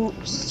 no,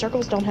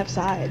 circles don't have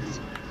sides.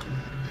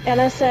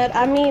 And I said,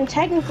 I mean,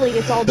 technically,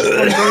 it's all just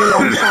one very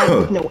long side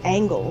with no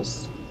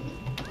angles.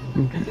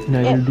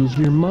 Neither does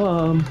your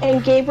mom.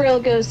 And Gabriel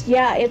goes,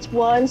 yeah, it's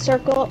one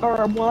circle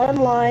or one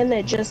line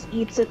that just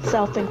eats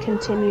itself and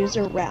continues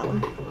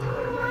around.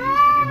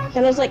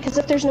 And I was like, because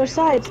if there's no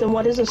sides, then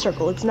what is a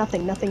circle? It's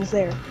nothing. Nothing's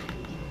there.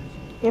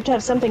 You have to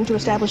have something to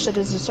establish that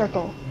it's a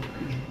circle.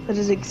 That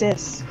it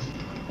exists.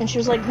 And she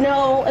was like,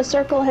 no, a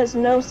circle has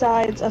no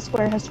sides, a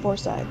square has 4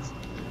 sides.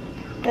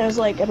 And I was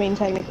like, I mean,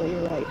 technically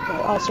you're right,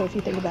 but also if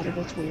you think about it,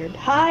 it's weird.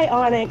 Hi,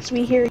 Onyx,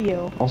 we hear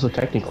you. Also,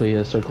 technically,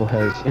 a circle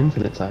has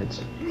infinite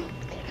sides.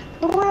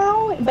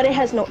 Well, but it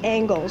has no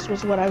angles,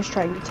 was what I was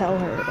trying to tell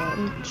her,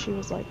 and she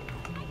was like,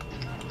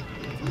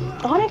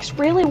 Onyx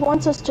really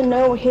wants us to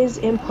know his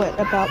input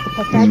about the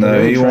Pythagorean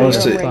No,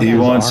 he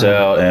wants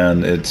out,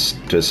 and it's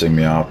pissing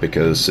me off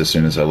because as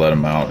soon as I let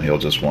him out, he'll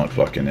just want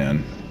fucking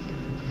in.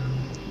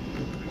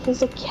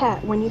 He's a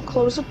cat. When you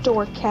close a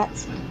door,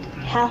 cats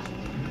have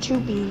to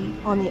be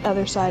on the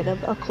other side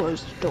of a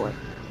closed door.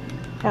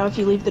 Now, if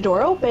you leave the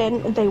door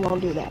open, they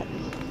won't do that.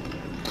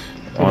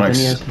 Onyx.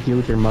 Then he has to deal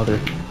with your mother.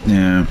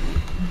 Yeah.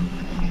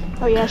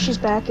 Oh yeah, she's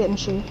back, isn't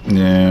she?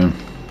 Yeah.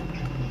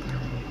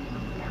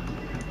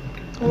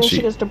 And then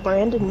she goes to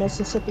Brandon,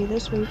 Mississippi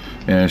this week.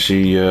 Yeah,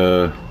 she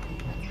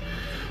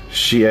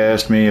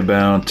asked me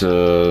about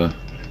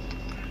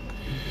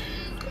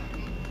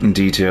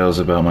details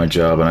about my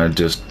job, and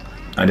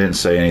I didn't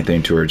say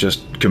anything to her,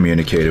 just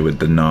communicated with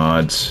the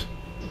nods.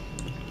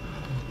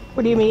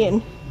 What do you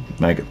mean?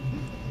 Like,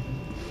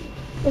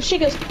 if she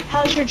goes,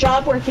 how's your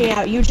job working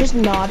out? You just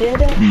nodded?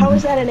 How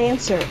is that an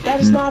answer? That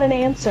is not an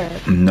answer.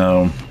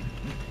 No.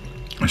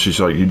 She's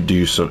like,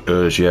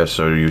 she asked,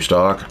 so do you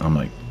stock? I'm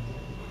like,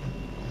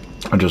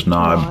 I just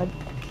nod.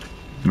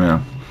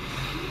 Yeah.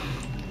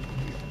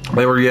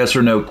 They were yes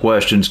or no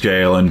questions,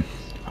 Kaylin.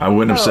 I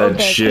wouldn't have said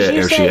shit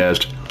if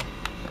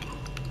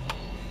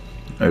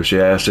she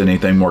asked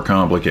anything more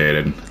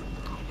complicated.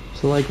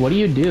 So, like, what do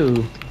you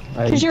do?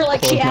 Because you're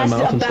like, close she my asked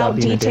mouth and stop about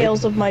being a dick.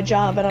 details of my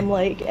job, and I'm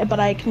like, but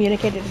I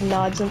communicated in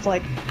nods, and it's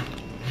like,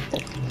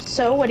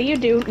 so what do you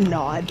do?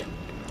 Nod.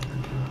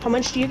 How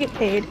much do you get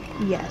paid?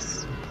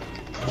 Yes.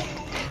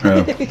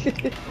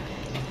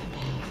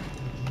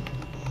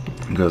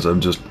 Because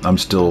I'm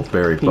still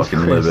very He's fucking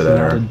Chris, livid at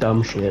not her. a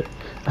dumb shit.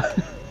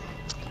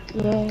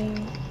 Yay.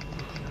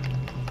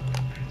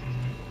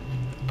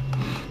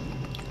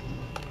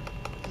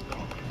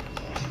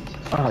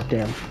 Oh,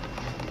 damn.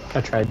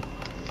 I tried.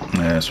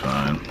 Yeah, it's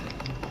fine.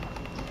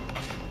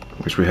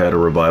 Wish we had a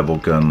revival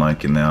gun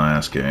like in the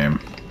last game.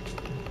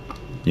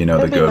 You know,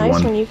 It'd the be good nice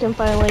one. when you can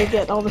finally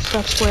get all the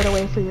stuff squared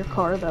away for your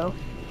car, though.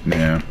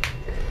 Yeah.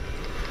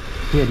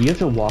 Yeah, do you have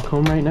to walk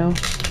home right now?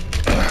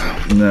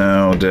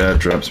 No, Dad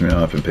drops me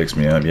off and picks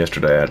me up.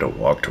 Yesterday I had to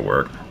walk to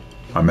work.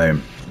 I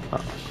mean,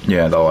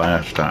 yeah, the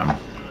last time.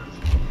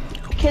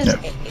 Because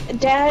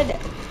Yeah.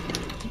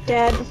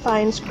 Dad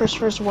finds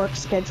Christopher's work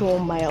schedule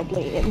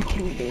mildly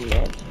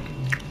inconvenient.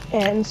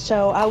 And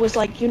so I was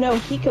like, you know,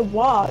 he could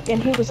walk.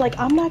 And he was like,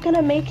 I'm not going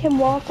to make him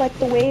walk like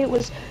the way it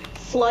was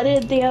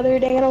flooded the other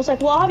day. And I was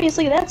like, well,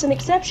 obviously that's an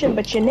exception,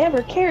 but you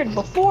never cared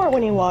before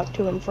when he walked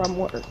to and from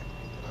work.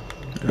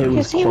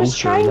 Because he was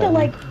trying to,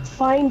 like,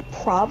 find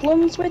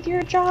problems with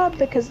your job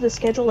because the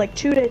schedule, like,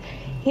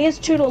 he is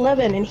 2 to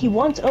 11 and he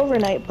wants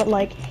overnight, but,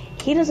 like,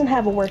 he doesn't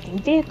have a working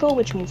vehicle,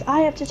 which means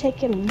I have to take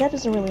him, and that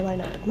doesn't really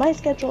line up with my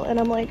schedule. And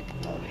I'm like,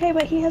 okay,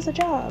 but he has a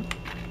job.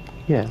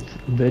 Yeah,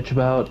 bitch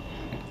about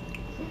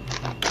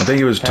I think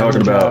he was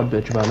having talking a about.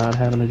 job, bitch about not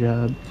having a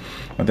job.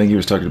 I think he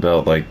was talking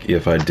about like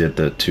if I did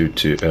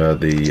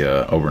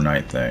the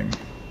overnight thing.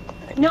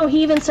 No,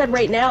 he even said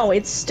right now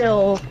it's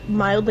still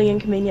mildly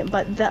inconvenient,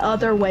 but the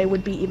other way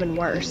would be even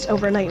worse.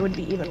 Overnight would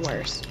be even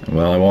worse.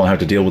 Well, I won't have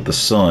to deal with the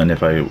sun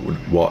if I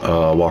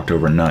walked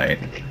overnight.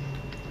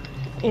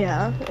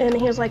 Yeah, and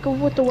he was like, oh,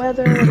 with the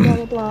weather, and blah,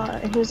 blah, blah.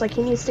 And he was like,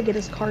 he needs to get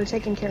his car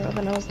taken care of.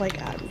 And I was like,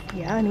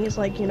 yeah. And he's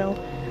like, you know,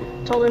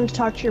 told him to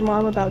talk to your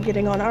mom about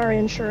getting on our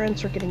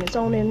insurance or getting his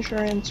own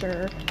insurance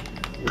or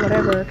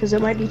whatever, because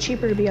it might be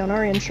cheaper to be on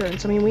our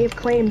insurance. I mean, we have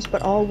claims,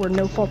 but all were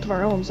no fault of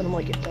our own. And I'm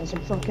like, it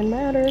doesn't fucking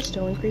matter.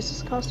 Still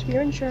increases the cost of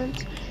your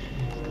insurance.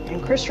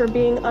 And Christopher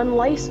being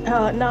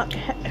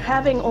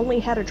having only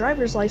had a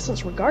driver's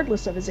license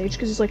regardless of his age,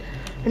 because he's like,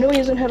 I know he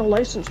hasn't had a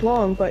license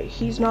long, but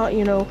he's not,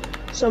 you know,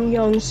 some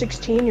young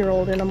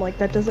 16-year-old, and I'm like,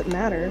 that doesn't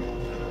matter.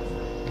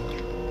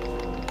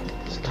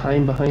 It's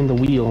time behind the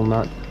wheel,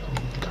 not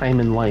time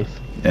in life.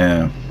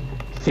 Yeah.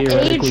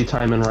 Theoretically,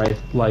 time in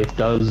life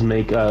does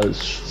make a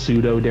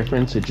pseudo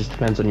difference. It just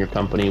depends on your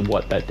company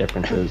what that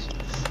difference is.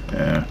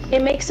 Yeah.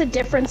 It makes a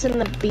difference in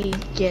the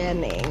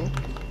beginning.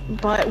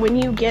 But when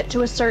you get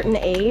to a certain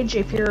age,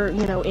 if you're,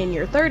 you know, in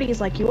your 30s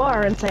like you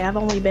are, and say I've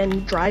only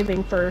been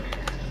driving for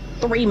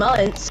 3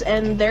 months,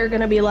 and they're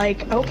gonna be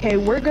like, okay,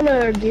 we're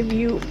gonna give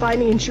you,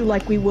 finance you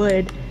like we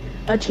would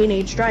a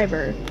teenage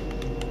driver.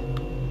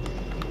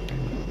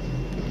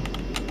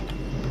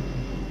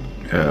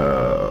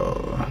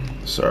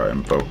 Sorry,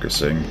 I'm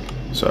focusing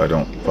so I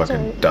don't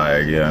fucking right. die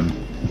again.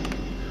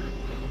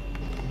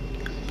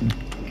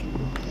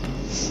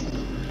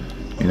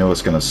 You know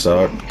what's gonna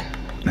suck?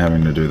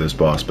 Having to do this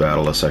boss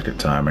battle a second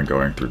time and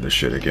going through this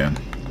shit again.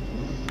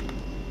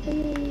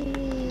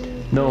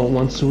 No,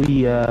 once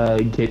we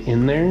get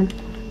in there,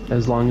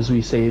 as long as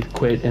we save,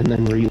 quit, and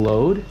then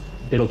reload,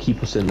 it'll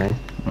keep us in there.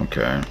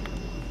 Okay.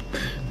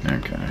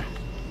 Okay.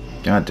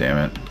 God damn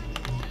it.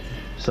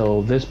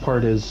 So this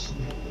part is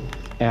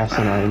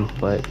asinine,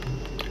 but...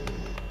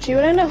 Do you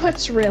wanna know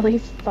what's really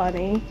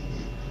funny?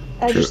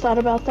 I just thought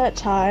about that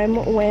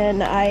time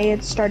when I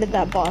had started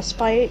that boss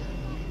fight,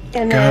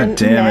 and then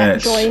Matt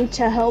joined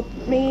to help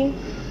me.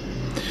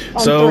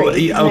 So,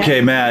 okay,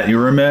 Matt, you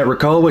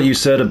recall what you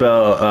said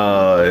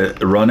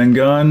about run and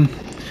gun?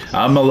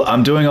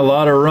 I'm doing a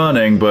lot of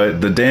running,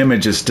 but the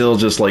damage is still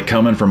just like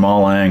coming from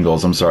all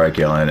angles. I'm sorry,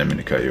 Kayla, I didn't mean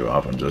to cut you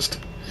off. I'm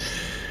just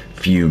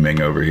fuming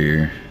over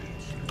here.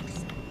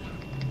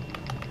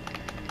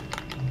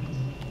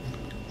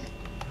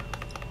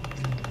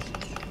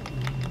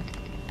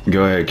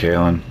 Go ahead,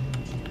 Kaylin.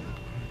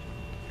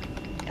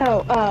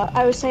 Oh,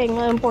 I was saying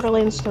in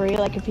Borderlands 3,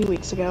 like a few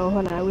weeks ago,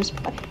 when I was...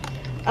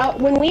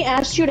 when we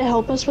asked you to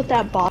help us with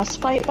that boss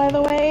fight, by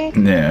the way...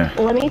 Yeah.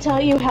 Let me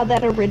tell you how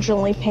that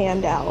originally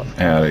panned out.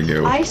 How'd it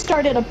go? I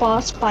started a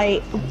boss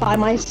fight by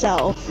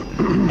myself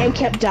and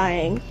kept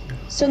dying.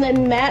 So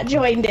then Matt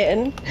joined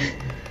in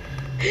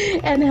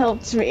and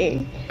helped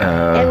me.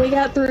 And we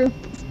got through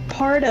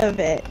part of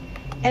it.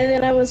 And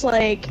then I was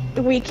like,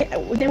 we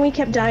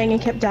kept dying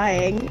and kept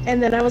dying.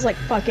 And then I was like,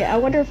 fuck it, I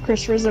wonder if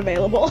Christopher's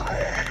available.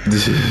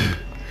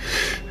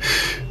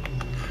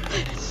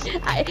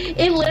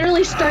 It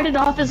literally started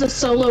off as a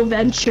solo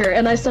venture,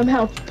 and I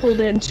somehow pulled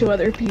in 2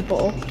 other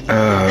people.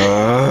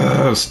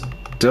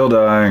 Still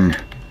dying.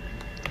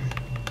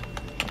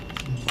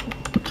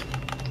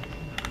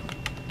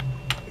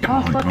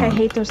 Oh fuck, I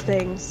hate those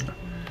things.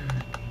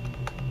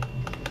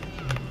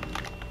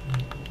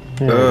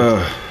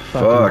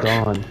 Fuck.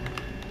 Gone.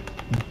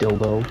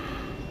 Dildo.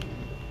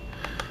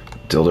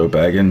 Dildo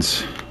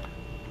Baggins.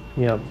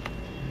 Yep.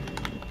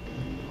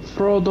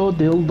 Frodo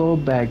Dildo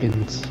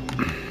Baggins.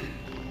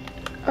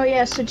 Oh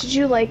yeah, so did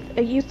you like,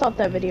 you thought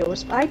that video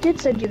was, I did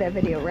send you that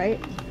video, right?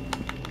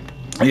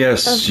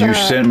 Yes, Of, you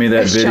sent me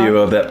that video Sean.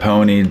 of that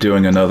pony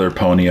doing another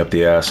pony up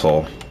the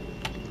asshole.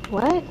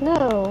 What?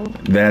 No.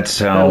 That's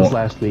That how. was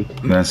last week.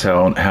 That's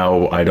how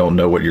I don't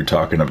know what you're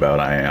talking about.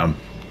 I am.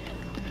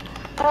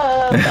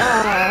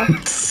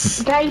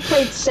 The guy who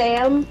played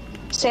Samwise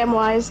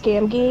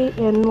Gamgee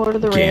in Lord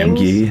of the Rings.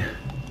 Gamgee.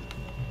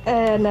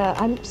 And,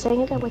 I'm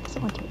saying it that way because I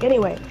want to.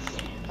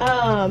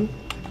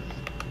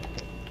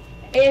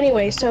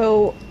 Anyway,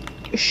 so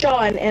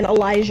Sean and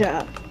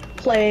Elijah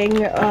playing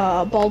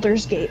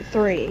Baldur's Gate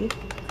 3.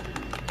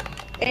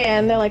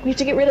 And they're like, we have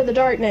to get rid of the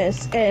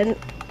darkness. And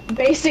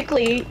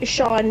basically,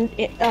 Sean,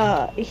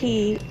 Oh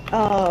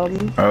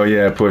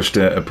yeah, pushed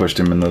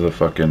him into the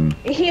fucking.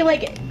 he,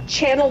 like,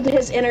 channeled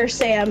his inner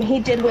Sam. He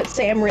did what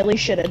Sam really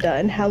should have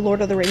done, how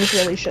Lord of the Rings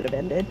really should have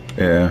ended.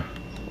 Yeah.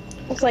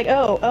 It's like,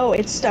 oh,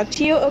 it stuck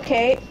to you?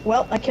 Okay,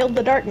 well, I killed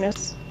the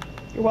darkness.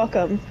 You're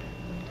welcome.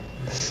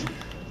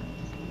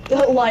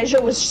 Elijah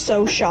was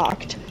so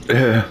shocked.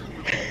 Yeah.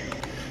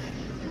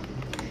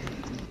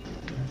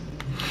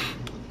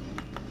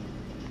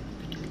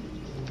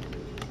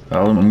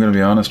 I'm gonna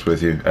be honest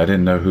with you. I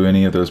didn't know who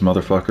any of those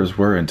motherfuckers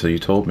were until you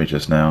told me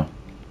just now.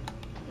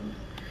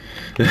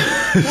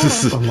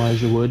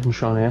 Elijah Wood and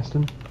Sean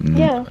Astin.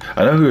 Yeah.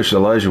 I know who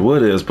Elijah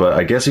Wood is, but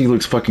I guess he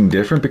looks fucking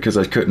different because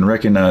I couldn't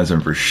recognize him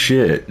for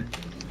shit.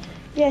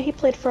 Yeah, he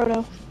played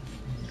Frodo.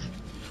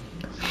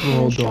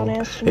 And Sean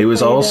Astin He was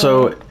played,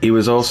 also Sam. a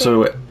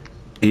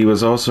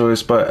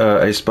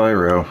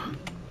Spyro.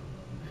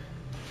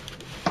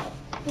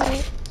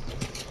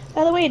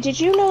 By the way, did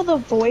you know the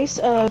voice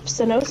of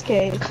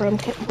Sanosuke from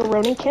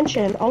Rurouni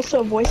Kenshin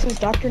also voices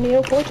Dr.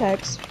 Neo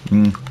Cortex?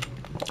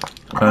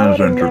 I would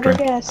have never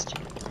guessed.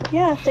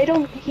 Yeah, they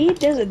don't. He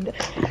doesn't.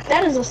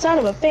 That is the son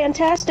of a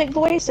fantastic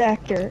voice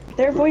actor.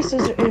 Their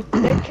voices,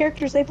 their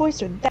characters they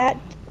voice are that,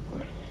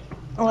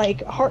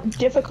 like,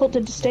 difficult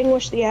to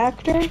distinguish the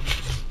actor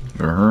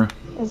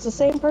as the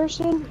same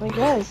person. Like,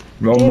 guys,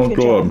 Oh damn my good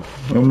god. job.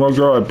 Oh my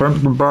god.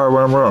 Pumpkin pie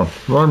went well.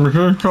 Let me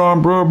see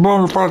some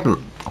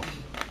motherfucker.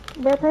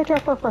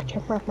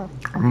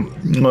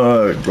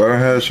 I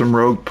had some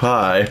rogue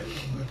pie.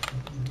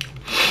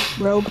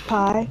 Rogue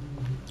pie.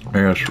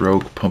 Yes,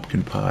 rogue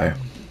pumpkin pie.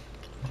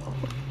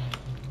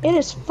 It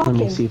is Let me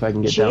fucking see if I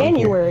can get down here.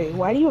 January.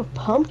 Why do you have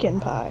pumpkin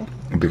pie?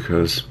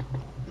 Because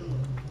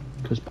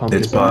pumpkin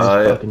it's pie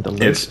pie. is fucking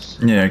delicious.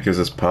 Because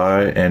it's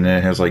pie and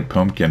it has like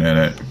pumpkin in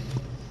it.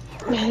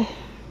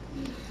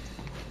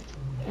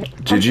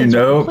 Did you Pumpkins are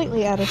know?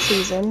 completely out of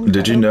season.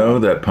 Did you know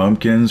that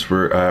pumpkins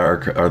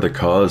are the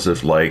cause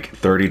of like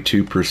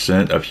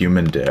 32% of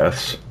human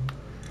deaths?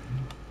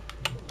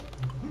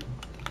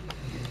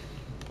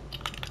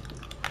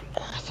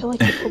 I feel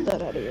like you pulled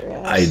that out of your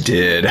ass. I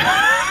did.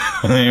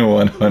 I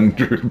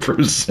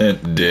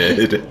 100%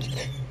 did.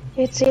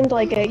 It seemed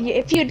like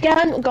if you'd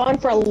gone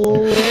for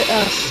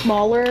a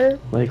smaller,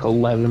 Like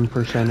 11%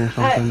 or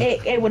something.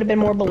 it would have been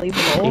more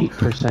believable.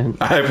 8%.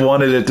 I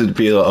wanted it to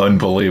be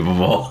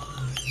unbelievable.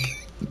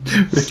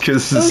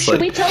 Because it's Should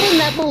like, we tell them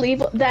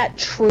that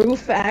true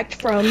fact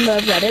from the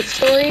Reddit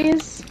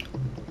stories?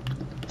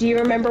 Do you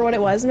remember what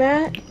it was,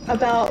 Matt?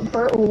 About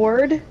Burt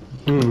Ward?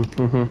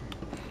 Mm-hmm.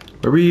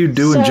 what were you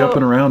doing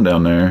jumping around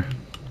down there?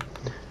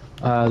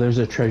 There's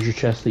a treasure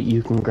chest that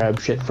you can grab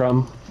shit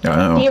from.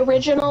 I The know.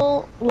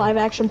 original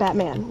live-action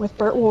Batman with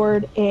Burt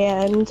Ward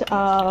and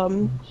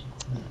Adam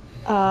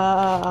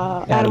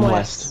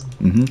West.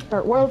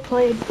 Burt Ward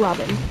played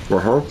Robin.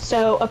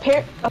 So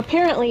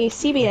apparently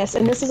CBS,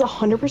 and this is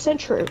 100%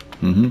 true,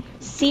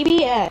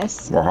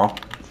 CBS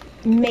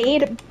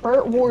made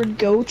Burt Ward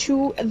go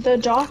to the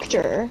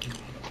doctor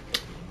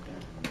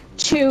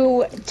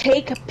to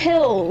take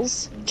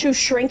pills to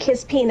shrink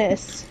his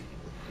penis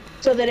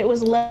so that it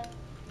was less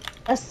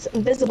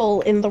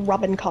visible in the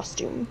Robin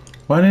costume.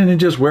 Why didn't he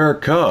just wear a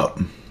cup?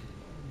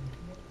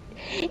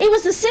 It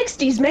was the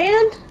 60s,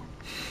 man!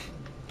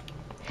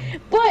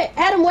 But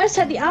Adam West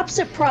had the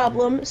opposite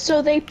problem,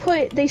 so they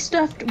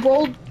stuffed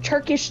rolled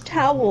Turkish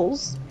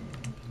towels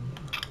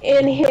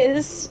in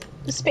his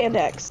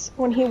spandex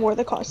when he wore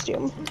the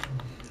costume.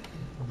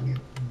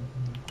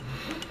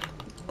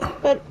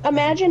 But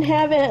imagine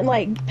having,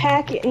 like,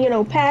 packing.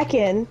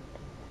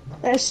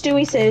 As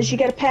Stewie says, you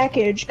got a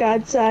package,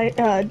 God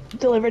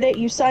delivered it,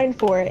 you signed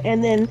for it,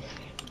 and then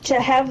to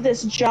have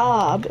this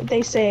job,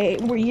 they say,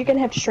 well, you're gonna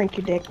have to shrink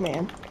your dick,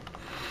 man.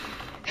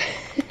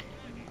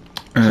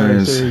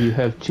 Sorry, sir, you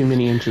have too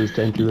many inches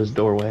to enter this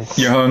doorway.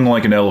 You're hung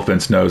like an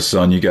elephant's nose,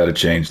 son. You gotta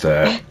change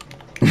that.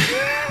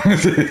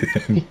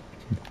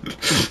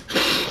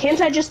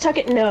 Can't I just tuck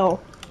it? No.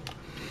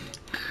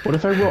 What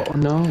if I roll?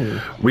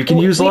 No. We can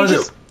use a lot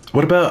of...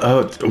 What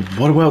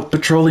about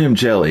petroleum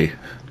jelly?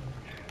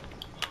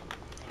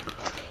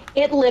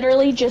 It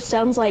literally just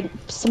sounds like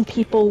some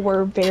people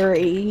were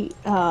very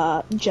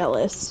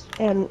jealous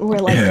and were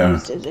like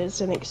used it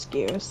as an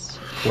excuse.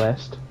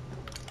 West.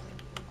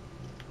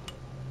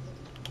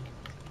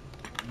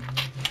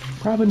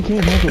 Robin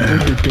can't have a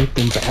bigger dick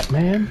than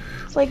Batman.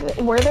 It's like,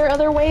 were there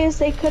other ways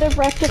they could have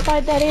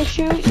rectified that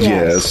issue?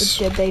 Yes.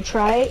 Did they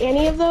try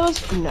any of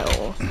those? No.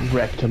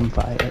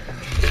 Rectify it.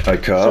 I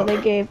So cop. they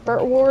gave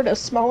Burt Ward a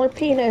smaller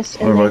penis,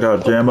 and Oh my they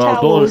god, put damn,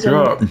 I'll towels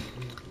blow it up.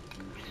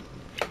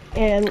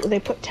 and they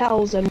put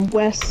towels in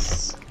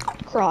Wes's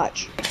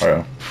crotch. Oh,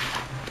 yeah.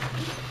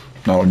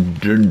 No,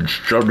 didn't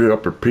shove it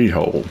up her pee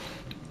hole.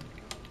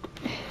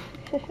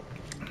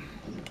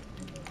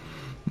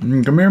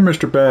 Come here,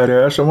 Mr.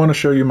 Badass. I want to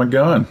show you my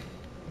gun.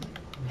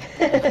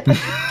 And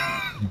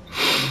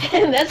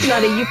that's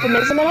not a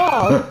euphemism at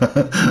all.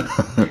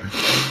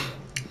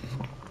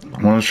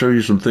 I want to show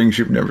you some things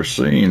you've never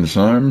seen,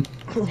 son.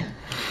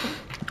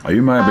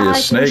 You might be a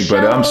snake,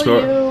 but I'm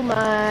you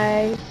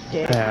my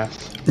dick.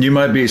 Ass. you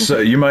might be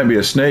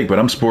a snake, but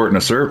I'm sporting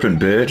a serpent,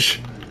 bitch.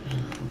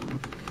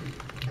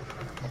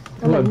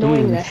 I'm Oh,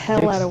 annoying dude, the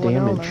hell out of 6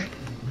 Winona. damage.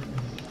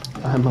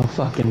 I'm a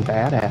fucking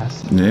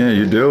badass. Yeah,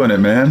 you're doing it,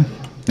 man.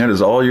 That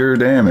is all your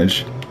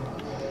damage.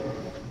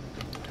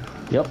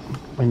 Yep,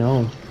 I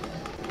know.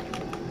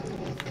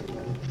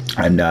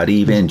 I'm not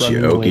even He's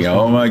running away joking. from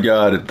Oh me. my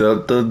god,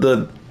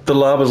 the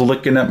lava's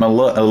licking at my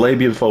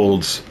labia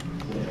folds. Why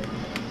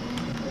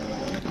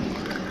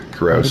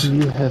Gross. do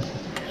you have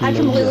I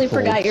completely labia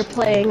forgot folds? you're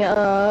playing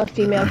a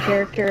female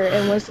character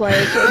and was like,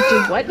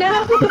 do what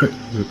now?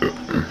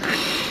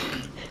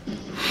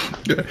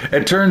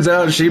 It turns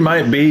out she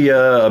might be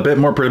a bit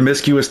more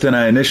promiscuous than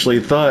I initially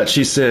thought.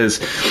 She says,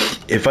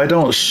 "If I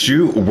don't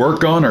shoot,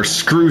 work on, or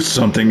screw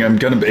something, I'm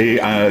gonna be.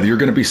 You're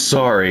gonna be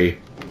sorry."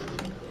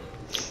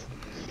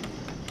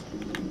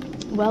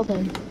 Well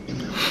then.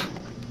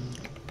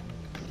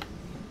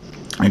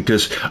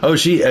 Because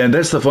and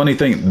that's the funny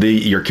thing.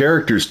 Your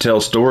characters tell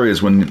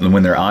stories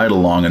when they're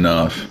idle long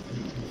enough.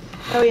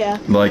 Oh yeah.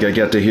 Like I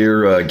got to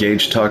hear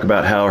Gage talk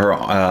about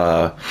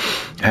how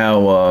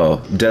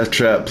Death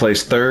Trap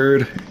placed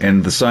third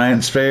in the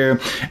science fair,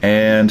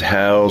 and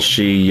how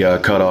she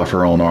cut off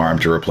her own arm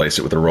to replace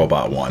it with a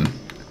robot one.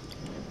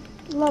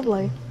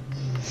 Lovely.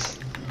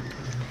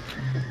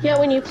 Yeah,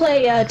 when you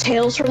play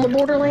Tales from the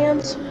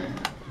Borderlands,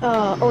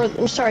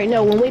 I'm sorry,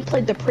 no, when we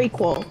played the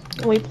prequel,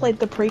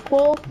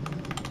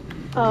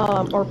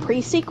 or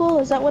pre-sequel,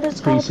 is that what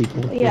it's called?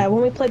 Pre-sequel, Yeah, yeah.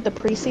 when we played the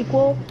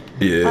pre-sequel,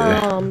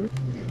 Yeah.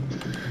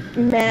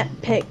 Matt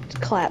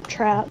picked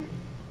Claptrap.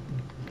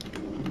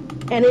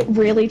 And it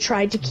really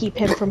tried to keep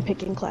him from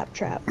picking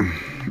Claptrap.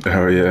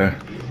 Oh yeah.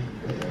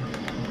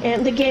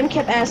 And the game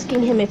kept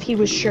asking him if he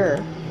was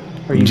sure.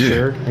 Are you Yeah.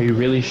 sure? Are you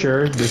really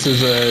sure? This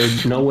is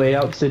a no way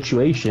out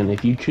situation.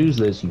 If you choose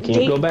this, you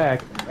can't go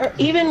back. Or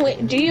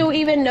do you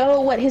even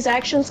know what his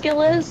action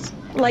skill is?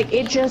 Like,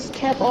 it just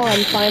kept on.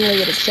 Finally,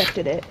 it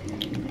accepted it.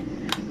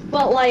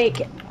 But,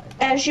 like,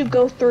 as you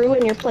go through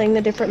and you're playing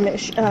the different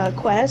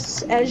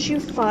quests, as you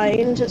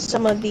find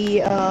some of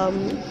the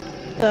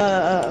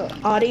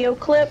audio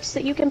clips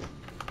that you can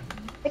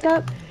pick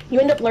up, you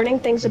end up learning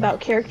things about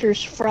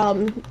characters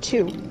from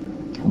 2.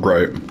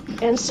 Right.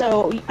 And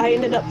so I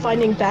ended up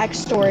finding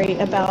backstory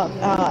about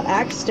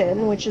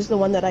Axton, which is the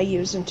one that I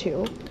use in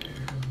 2.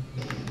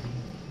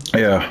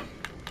 Yeah.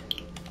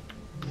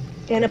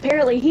 And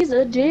apparently he's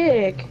a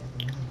dick.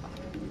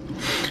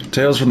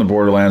 Tales from the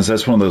Borderlands.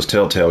 That's one of those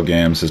Telltale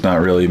games. It's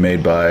not really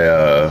made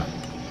by.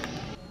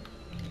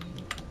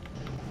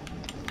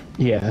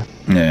 Yeah,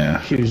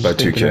 Yeah. She was By just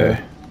thinking 2K. of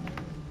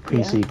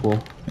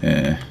pre-sequel.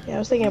 Yeah. Yeah, I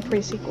was thinking of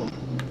pre-sequel.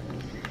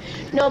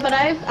 No, but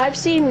I've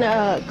seen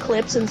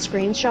clips and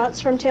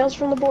screenshots from Tales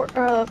from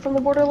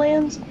the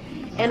Borderlands,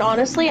 and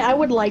honestly, I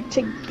would like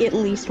to at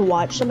least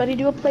watch somebody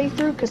do a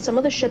playthrough because some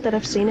of the shit that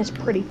I've seen is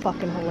pretty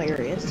fucking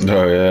hilarious.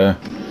 Oh yeah.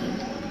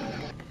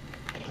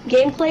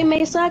 Gameplay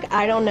may suck,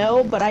 I don't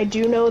know, but I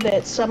do know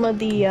that some of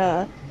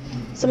the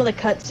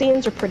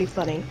cutscenes are pretty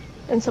funny,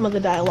 and some of the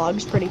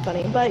dialogue's pretty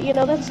funny. But you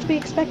know, that's to be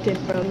expected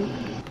from.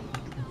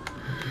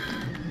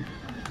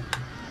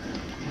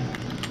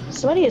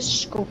 Somebody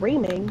is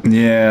screaming.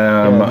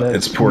 Yeah.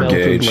 That's It's poor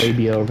melted Gage.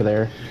 labia over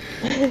there.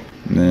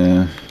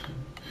 Yeah.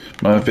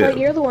 My But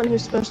you're the one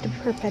who's supposed to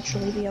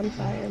perpetually be on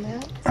fire,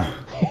 Matt.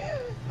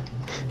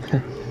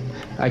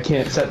 I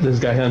can't set this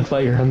guy on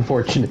fire,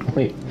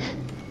 unfortunately,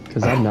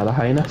 because I'm not a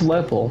high enough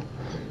level.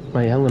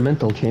 My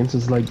elemental chance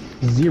is like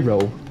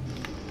 0.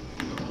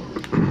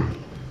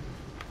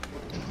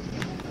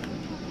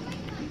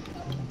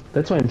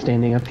 That's why I'm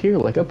standing up here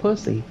like a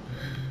pussy.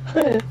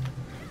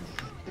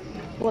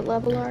 What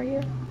level are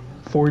you?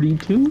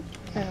 42? Oh.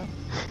 Yeah,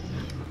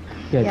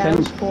 Yeah, I 10.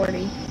 was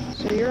 40.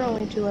 So you're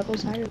only 2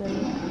 levels higher than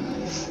me.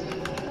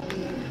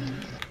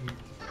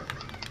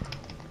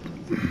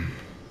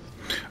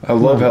 I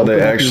love how they Open up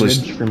your actually.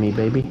 ridge for me,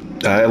 baby.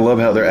 I love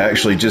how they're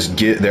actually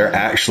they're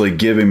actually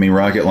giving me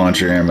rocket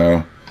launcher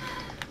ammo.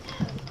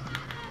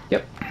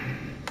 Yep.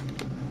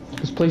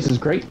 This place is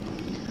great.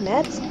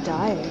 Matt's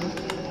dying.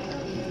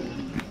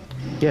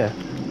 Yeah.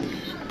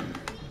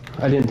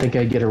 I didn't think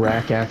I'd get a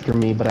rack after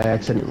me, but I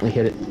accidentally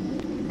hit it.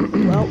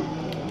 Well,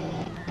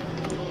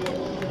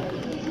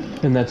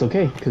 And that's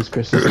okay, because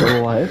Chris is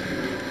still alive.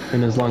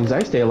 And as long as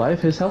I stay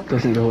alive, his health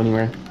doesn't go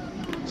anywhere.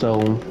 So,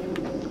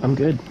 I'm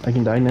good. I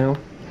can die now.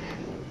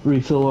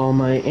 Refill all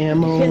my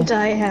ammo. You can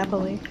die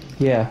happily.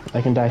 Yeah,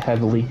 I can die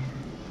heavily.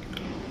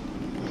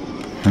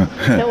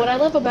 Now, what I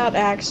love about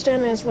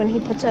Axton is when he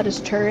puts out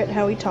his turret,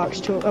 how he talks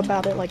to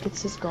about it like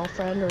it's his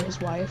girlfriend or his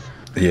wife.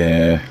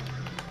 Yeah.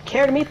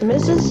 Care to meet the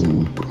missus?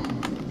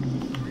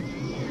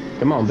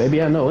 Come on,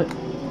 baby, I know it.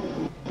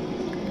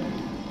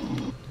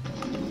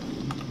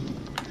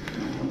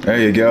 There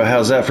you go.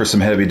 How's that for some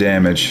heavy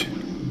damage?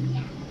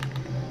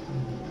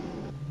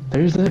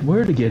 There's that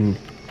word again.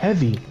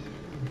 Heavy.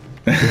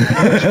 Will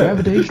Earth's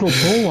gravitational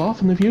pull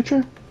off in the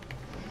future?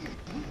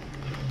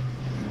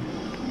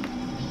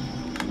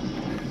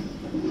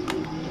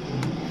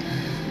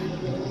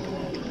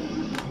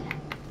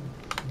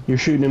 You're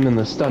shooting him in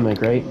the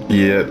stomach, right?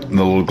 Yeah, the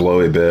little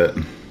glowy bit.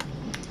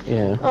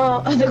 Yeah.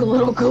 Oh, the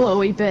little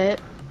glowy bit.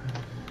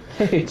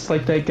 Hey, it's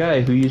like that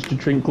guy who used to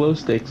drink glow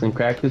sticks and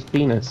crack his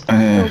penis.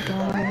 Oh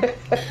god.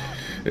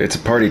 It's a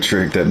party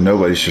trick that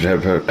nobody should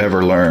have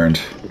ever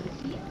learned.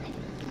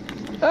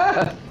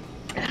 Ah!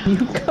 You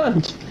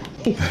cunt!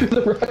 He threw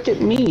the rock at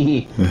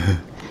me!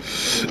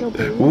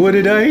 What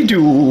did I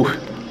do?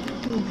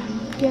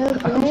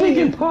 I'm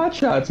taking pot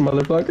shots,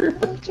 motherfucker!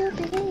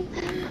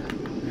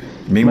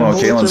 Meanwhile,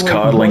 Kaylin's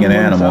coddling an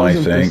animal, I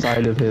think.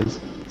 Side of his.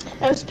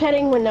 I was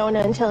petting Winona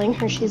and telling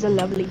her she's a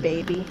lovely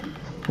baby.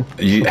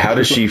 How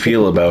does she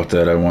feel about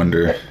that, I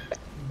wonder?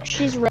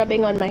 She's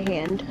rubbing on my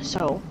hand,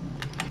 so...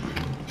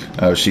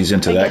 Oh, she's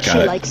into I that guess kind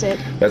she of... likes it.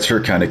 That's her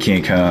kind of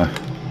kink, huh?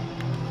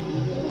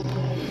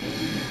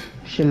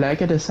 She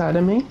like it aside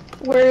of me?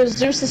 Whereas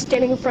Zeus is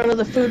standing in front of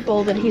the food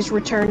bowl that he's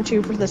returned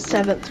to for the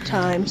 7th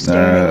time,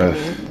 staring at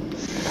me.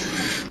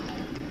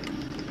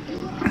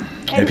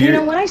 And you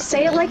know, when I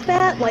say it like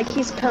that, like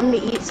he's come to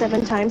eat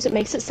 7 times, it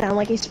makes it sound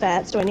like he's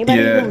fat. So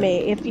anybody who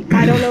may,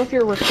 I don't know if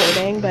you're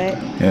recording, but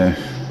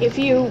if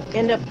you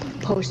end up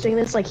posting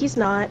this, like he's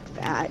not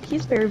fat.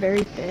 He's very,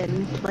 very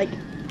thin, like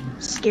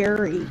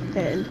scary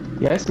thin.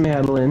 Yes,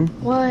 Madeline.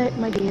 What,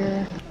 my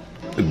dear?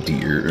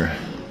 Dear.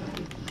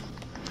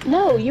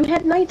 No, you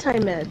had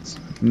nighttime meds.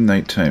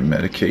 Nighttime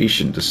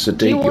medication to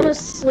sedate you. Do you want to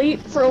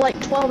sleep for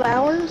like 12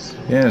 hours?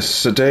 Yes,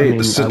 sedate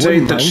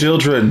the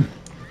children.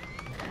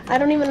 I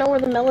don't even know where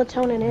the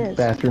melatonin is.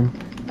 Bathroom.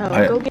 Oh,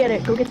 go get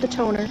it. Go get the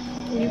toner.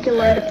 You can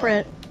learn to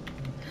print.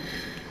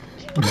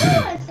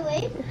 I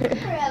sleep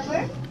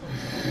forever.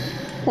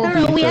 I don't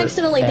know, we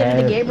accidentally did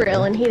it to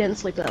Gabriel and he didn't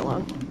sleep that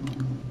long.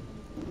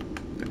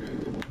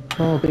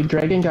 Oh, Big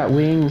Dragon got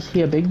wings.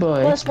 He a big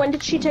boy. Plus, when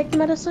did she take the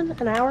medicine?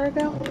 An hour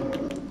ago?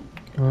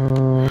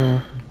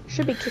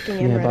 Should be kicking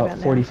in right about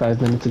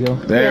 45 minutes ago.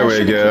 There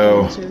we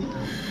go.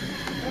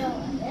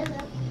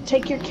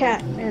 Take your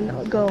cat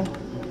and go.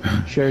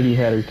 She already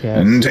had her cat.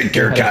 And take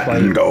your cat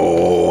and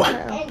go.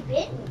 And bit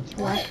me.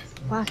 What?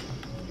 Why?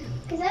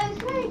 Because I was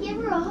trying to give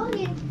her a hug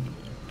and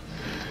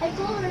I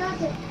told her not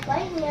to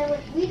bite me. I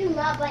went, we do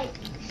not bite.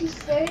 She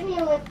stared at me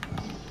and went,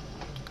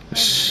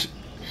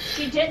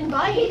 She didn't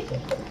bite.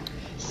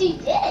 she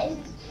did.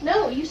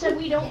 No, you said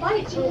we don't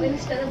bite, so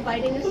instead of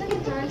biting the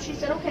second time, she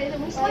said, okay,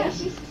 then we slap.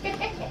 She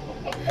stared.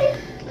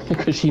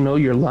 Because she know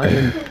you're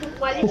lying.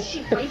 Why didn't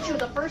she bite you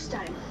the first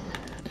time?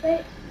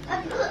 But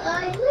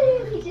I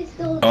literally just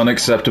told her.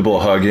 Unacceptable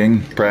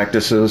hugging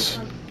practices.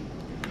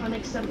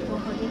 Unacceptable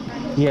hugging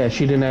practice. Yeah,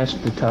 she didn't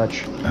ask to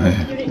touch.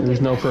 There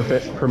was no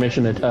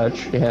permission to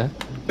touch, yeah.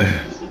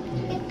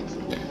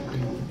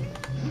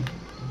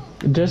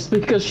 Just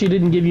because she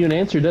didn't give you an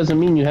answer doesn't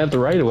mean you have the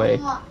right away.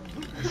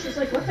 She's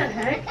like, what the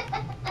heck?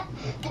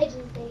 I just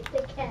ate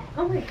the cat.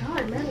 Oh my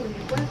god, Madeline,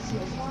 your breath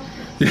smells awful.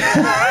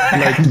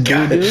 Like,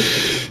 God.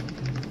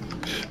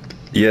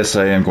 Yes,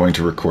 I am going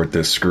to record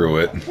this. Screw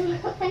it.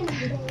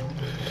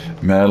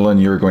 Madeline,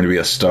 you're going to be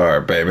a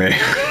star, baby.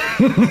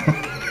 Brush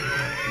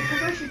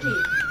your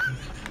teeth.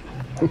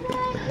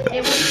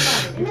 It was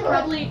fun.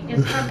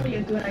 It's probably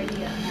a good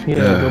idea.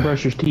 Yeah, go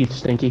brush your teeth,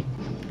 Stinky.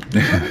 Go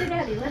to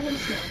Daddy, let him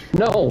smell.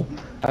 No,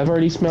 I've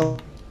already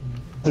smelled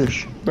her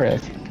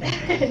breath.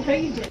 No,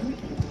 you didn't.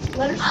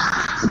 Let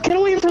her. Get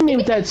away from me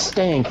with that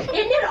stank. Isn't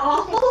it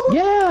awful?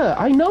 Yeah,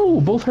 I know.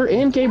 Both her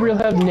and Gabriel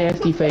have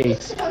nasty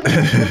face.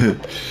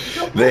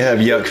 They have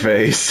yuck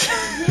face.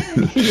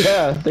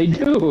 Yeah, they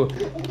do.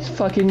 It's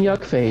fucking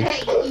yuck face.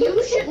 Hey,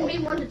 you shouldn't be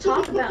one to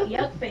talk about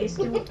yuck face.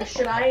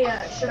 Should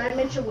I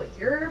mention what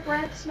your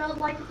breath smelled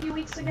like a few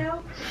weeks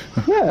ago?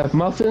 Yeah,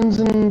 muffins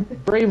and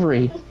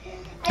bravery.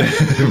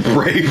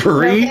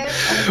 Bravery?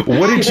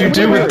 What did you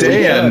do with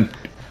Dan?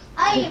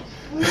 I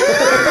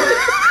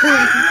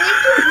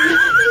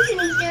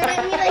stared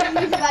at me like he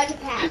was about to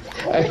pass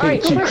out. I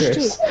hate you, brush your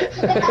Chris.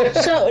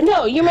 teeth. So,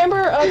 no, you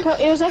remember,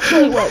 it was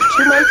actually, what,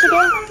 2 months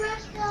ago?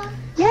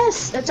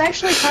 Yes, that's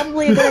actually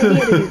probably a good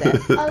idea to do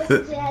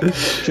that.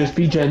 Just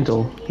be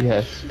gentle,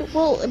 yes.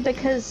 Well,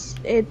 because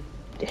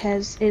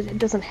it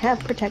doesn't have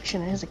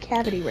protection. It has a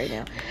cavity right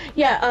now.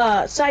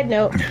 Yeah. Side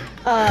note,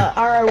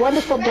 our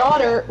wonderful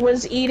daughter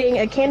was eating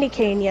a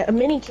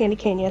mini candy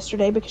cane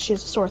yesterday because she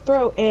has a sore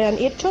throat, and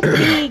it took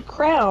the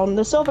crown,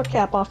 the silver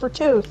cap, off her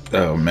tooth.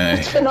 Oh man.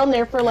 It's been on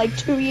there for like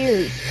 2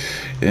 years.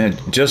 And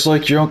just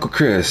like your Uncle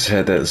Chris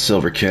had that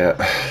silver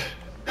cap.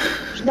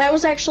 That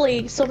was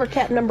actually silver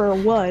cap number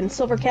 1.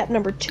 Silver cap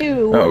number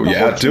 2. Oh, the yeah,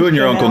 whole outdoing tooth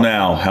your came uncle out.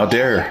 now. How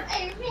dare.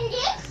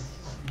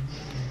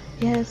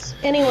 Yes.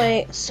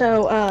 Anyway,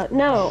 so,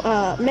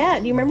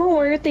 Matt, do you remember when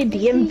we were at the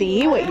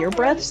DMV, what your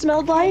breath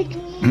smelled like?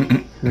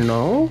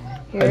 No,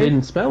 I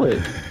didn't smell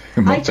it.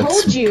 I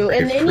told you,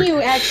 and then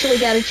you actually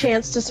got a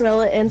chance to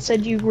smell it and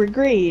said you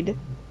agreed.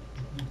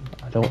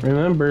 I don't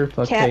remember.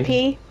 Cat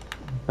pee?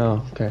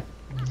 Oh, okay.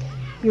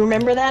 You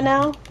remember that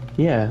now?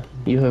 Yeah,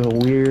 you have a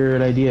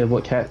weird idea of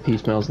what cat pee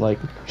smells like.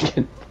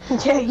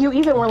 Yeah, you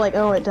even were like,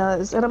 oh, it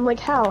does. And I'm like,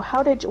 how?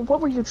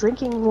 What were you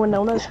drinking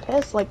Winona's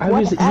piss? Like, I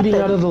what was happened?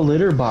 eating out of the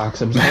litter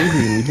box. I was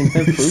hungry and we didn't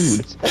have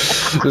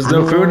food. There's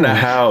no food in the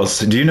house.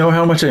 Do you know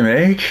how much I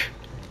make?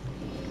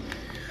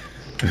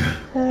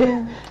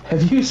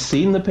 Have you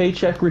seen the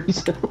paycheck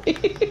recently?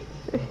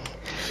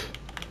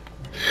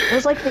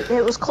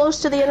 It was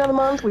close to the end of the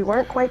month. We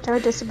weren't quite to our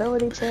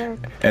disability check.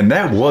 And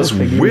that was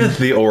with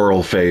the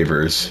oral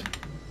favors.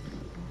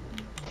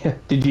 Yeah,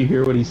 did you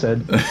hear what he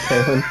said,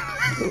 Kevin?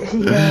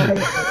 Yeah.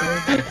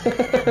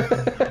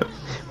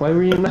 Why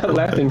were you not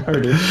laughing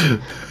harder?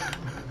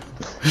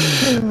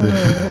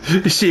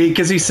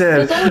 Because he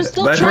said, Because I was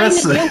still my trying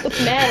breath- to deal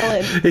with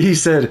Madeline. He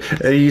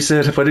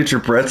said, what did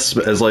your breath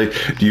smell? It's like,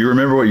 do you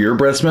remember what your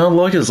breath smelled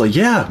like? It's like,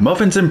 yeah,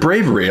 muffins and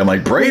bravery. I'm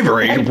like,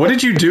 bravery? What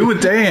did you do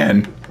with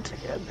Dan?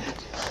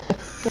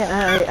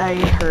 Yeah, I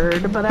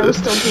heard, but I was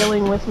still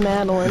dealing with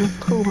Madeline.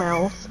 Poo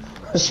mouth.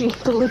 She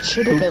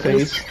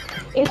legitimately.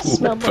 It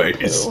smelled like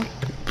face.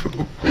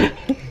 poo.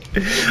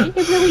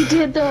 It really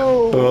did,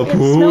 though. It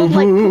Poo, smelled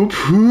like poo,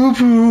 poo,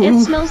 poo. It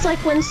smells like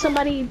when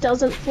somebody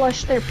doesn't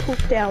flush their poop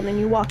down and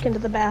you walk into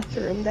the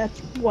bathroom. That's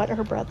what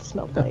her breath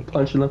smelled like.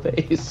 Punch in the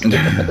face.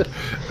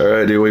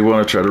 Alright, do we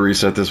want to try to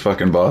reset this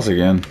fucking boss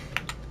again?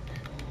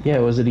 Yeah,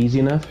 was it easy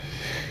enough?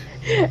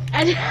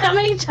 And how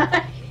many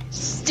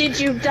times did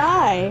you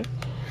die?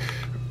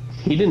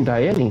 He didn't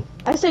die any.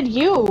 I said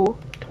you.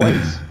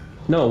 Twice.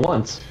 No,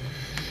 once.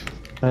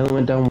 I only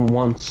went down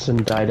once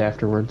and died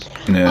afterwards.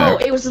 Yeah. Oh,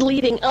 it was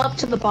leading up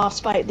to the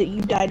boss fight that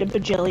you died a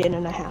bajillion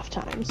and a half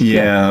times.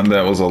 Yeah,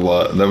 that was a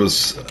lot. That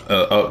was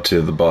up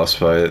to the boss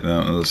fight.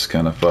 That was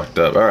kind of fucked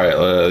up.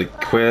 Alright,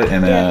 quit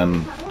and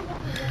then...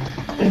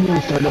 And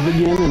then start up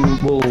again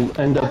and we'll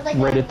end up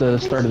right at the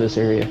start of this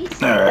area.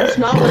 That's Alright.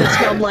 not what it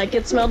smelled like.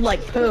 It smelled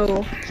like poo.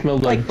 It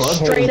smelled like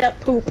Straight buttholes, up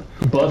poop.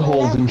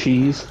 buttholes and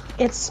cheese.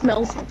 It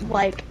smells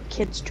like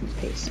kids'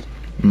 toothpaste.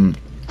 Mm.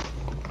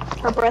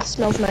 Her breath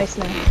smells nice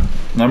now.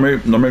 Let me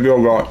go.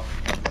 I It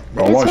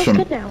want smells some.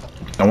 good now.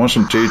 I want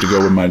some tea to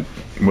go with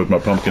my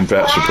pumpkin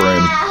fat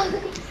supreme.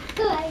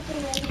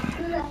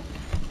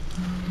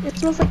 It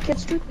smells like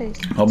kids'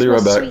 toothpaste. I'll be It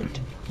right smells back. Sweet.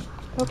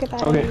 Okay,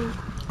 bye. Okay.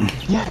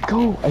 Yeah,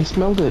 go. I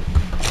smelled it.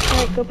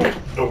 Alright, go back.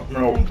 Oh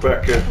no,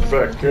 fat kid.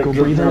 Go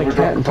breathe on a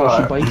cat until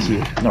she bites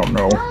you. No.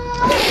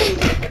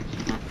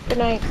 Good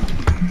night.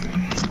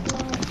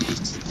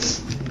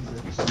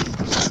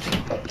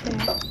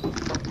 Okay.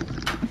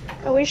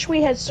 I wish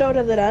we had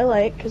soda that I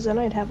like, because then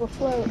I'd have a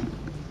float.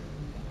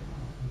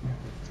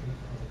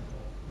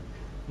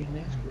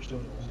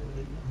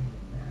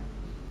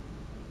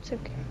 It's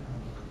okay.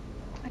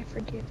 I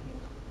forgive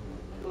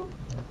you.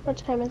 What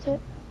time is it?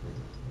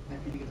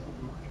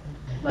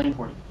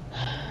 9:40.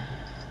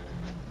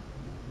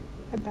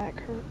 My back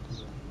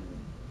hurts.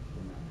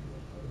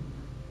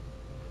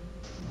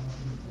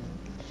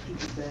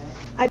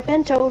 I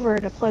bent over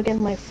to plug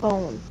in my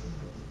phone,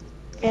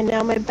 and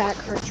now my back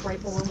hurts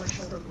right below my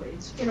shoulder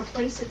blades, in a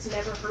place it's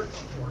never hurt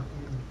before.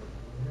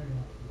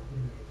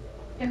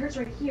 It hurts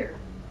right here.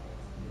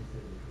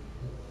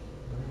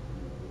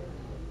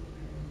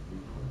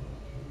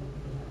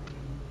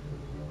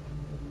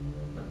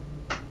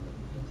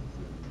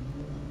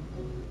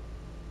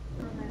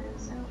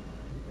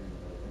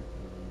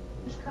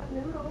 There's cup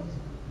noodles.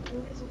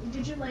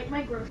 Did you like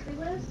my grocery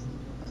list?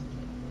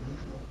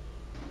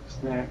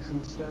 Snacks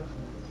and stuff.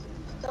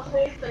 The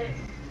whole thing.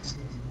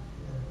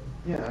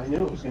 Yeah, I knew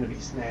it was gonna be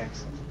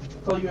snacks.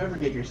 That's all you ever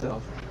get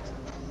yourself.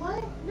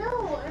 What?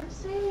 No, I'm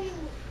saying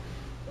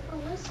a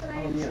list that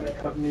I Oh yeah, the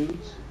cup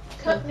nudes.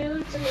 Cup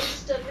nudes and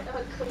just a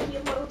cookie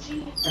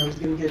emoji. I was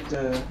gonna get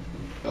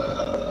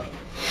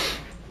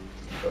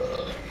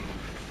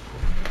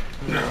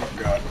Oh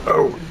god.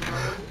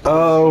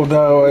 Oh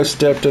no, I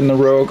stepped in the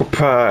rogue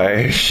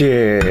pie.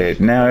 Shit.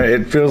 Now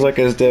it feels like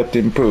I stepped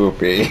in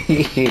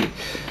poopy.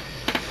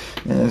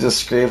 And I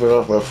just scrape it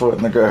off my foot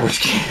in the garbage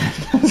can.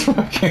 That's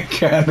fucking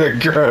kind of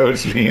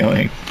gross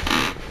feeling.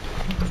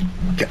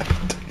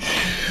 God.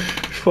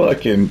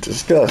 Fucking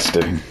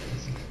disgusting.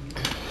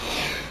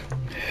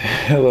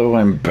 Hello,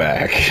 I'm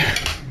back.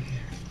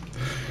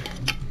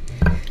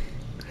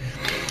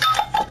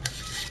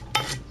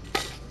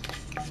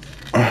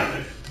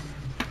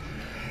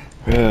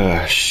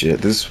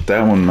 shit.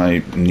 That one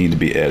might need to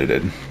be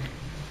edited.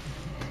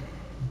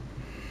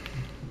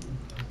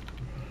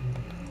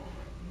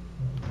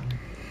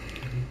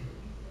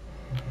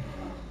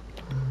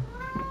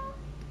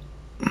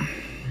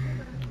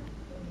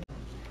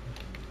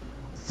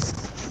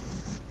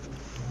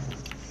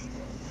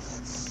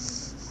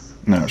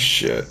 No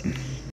shit.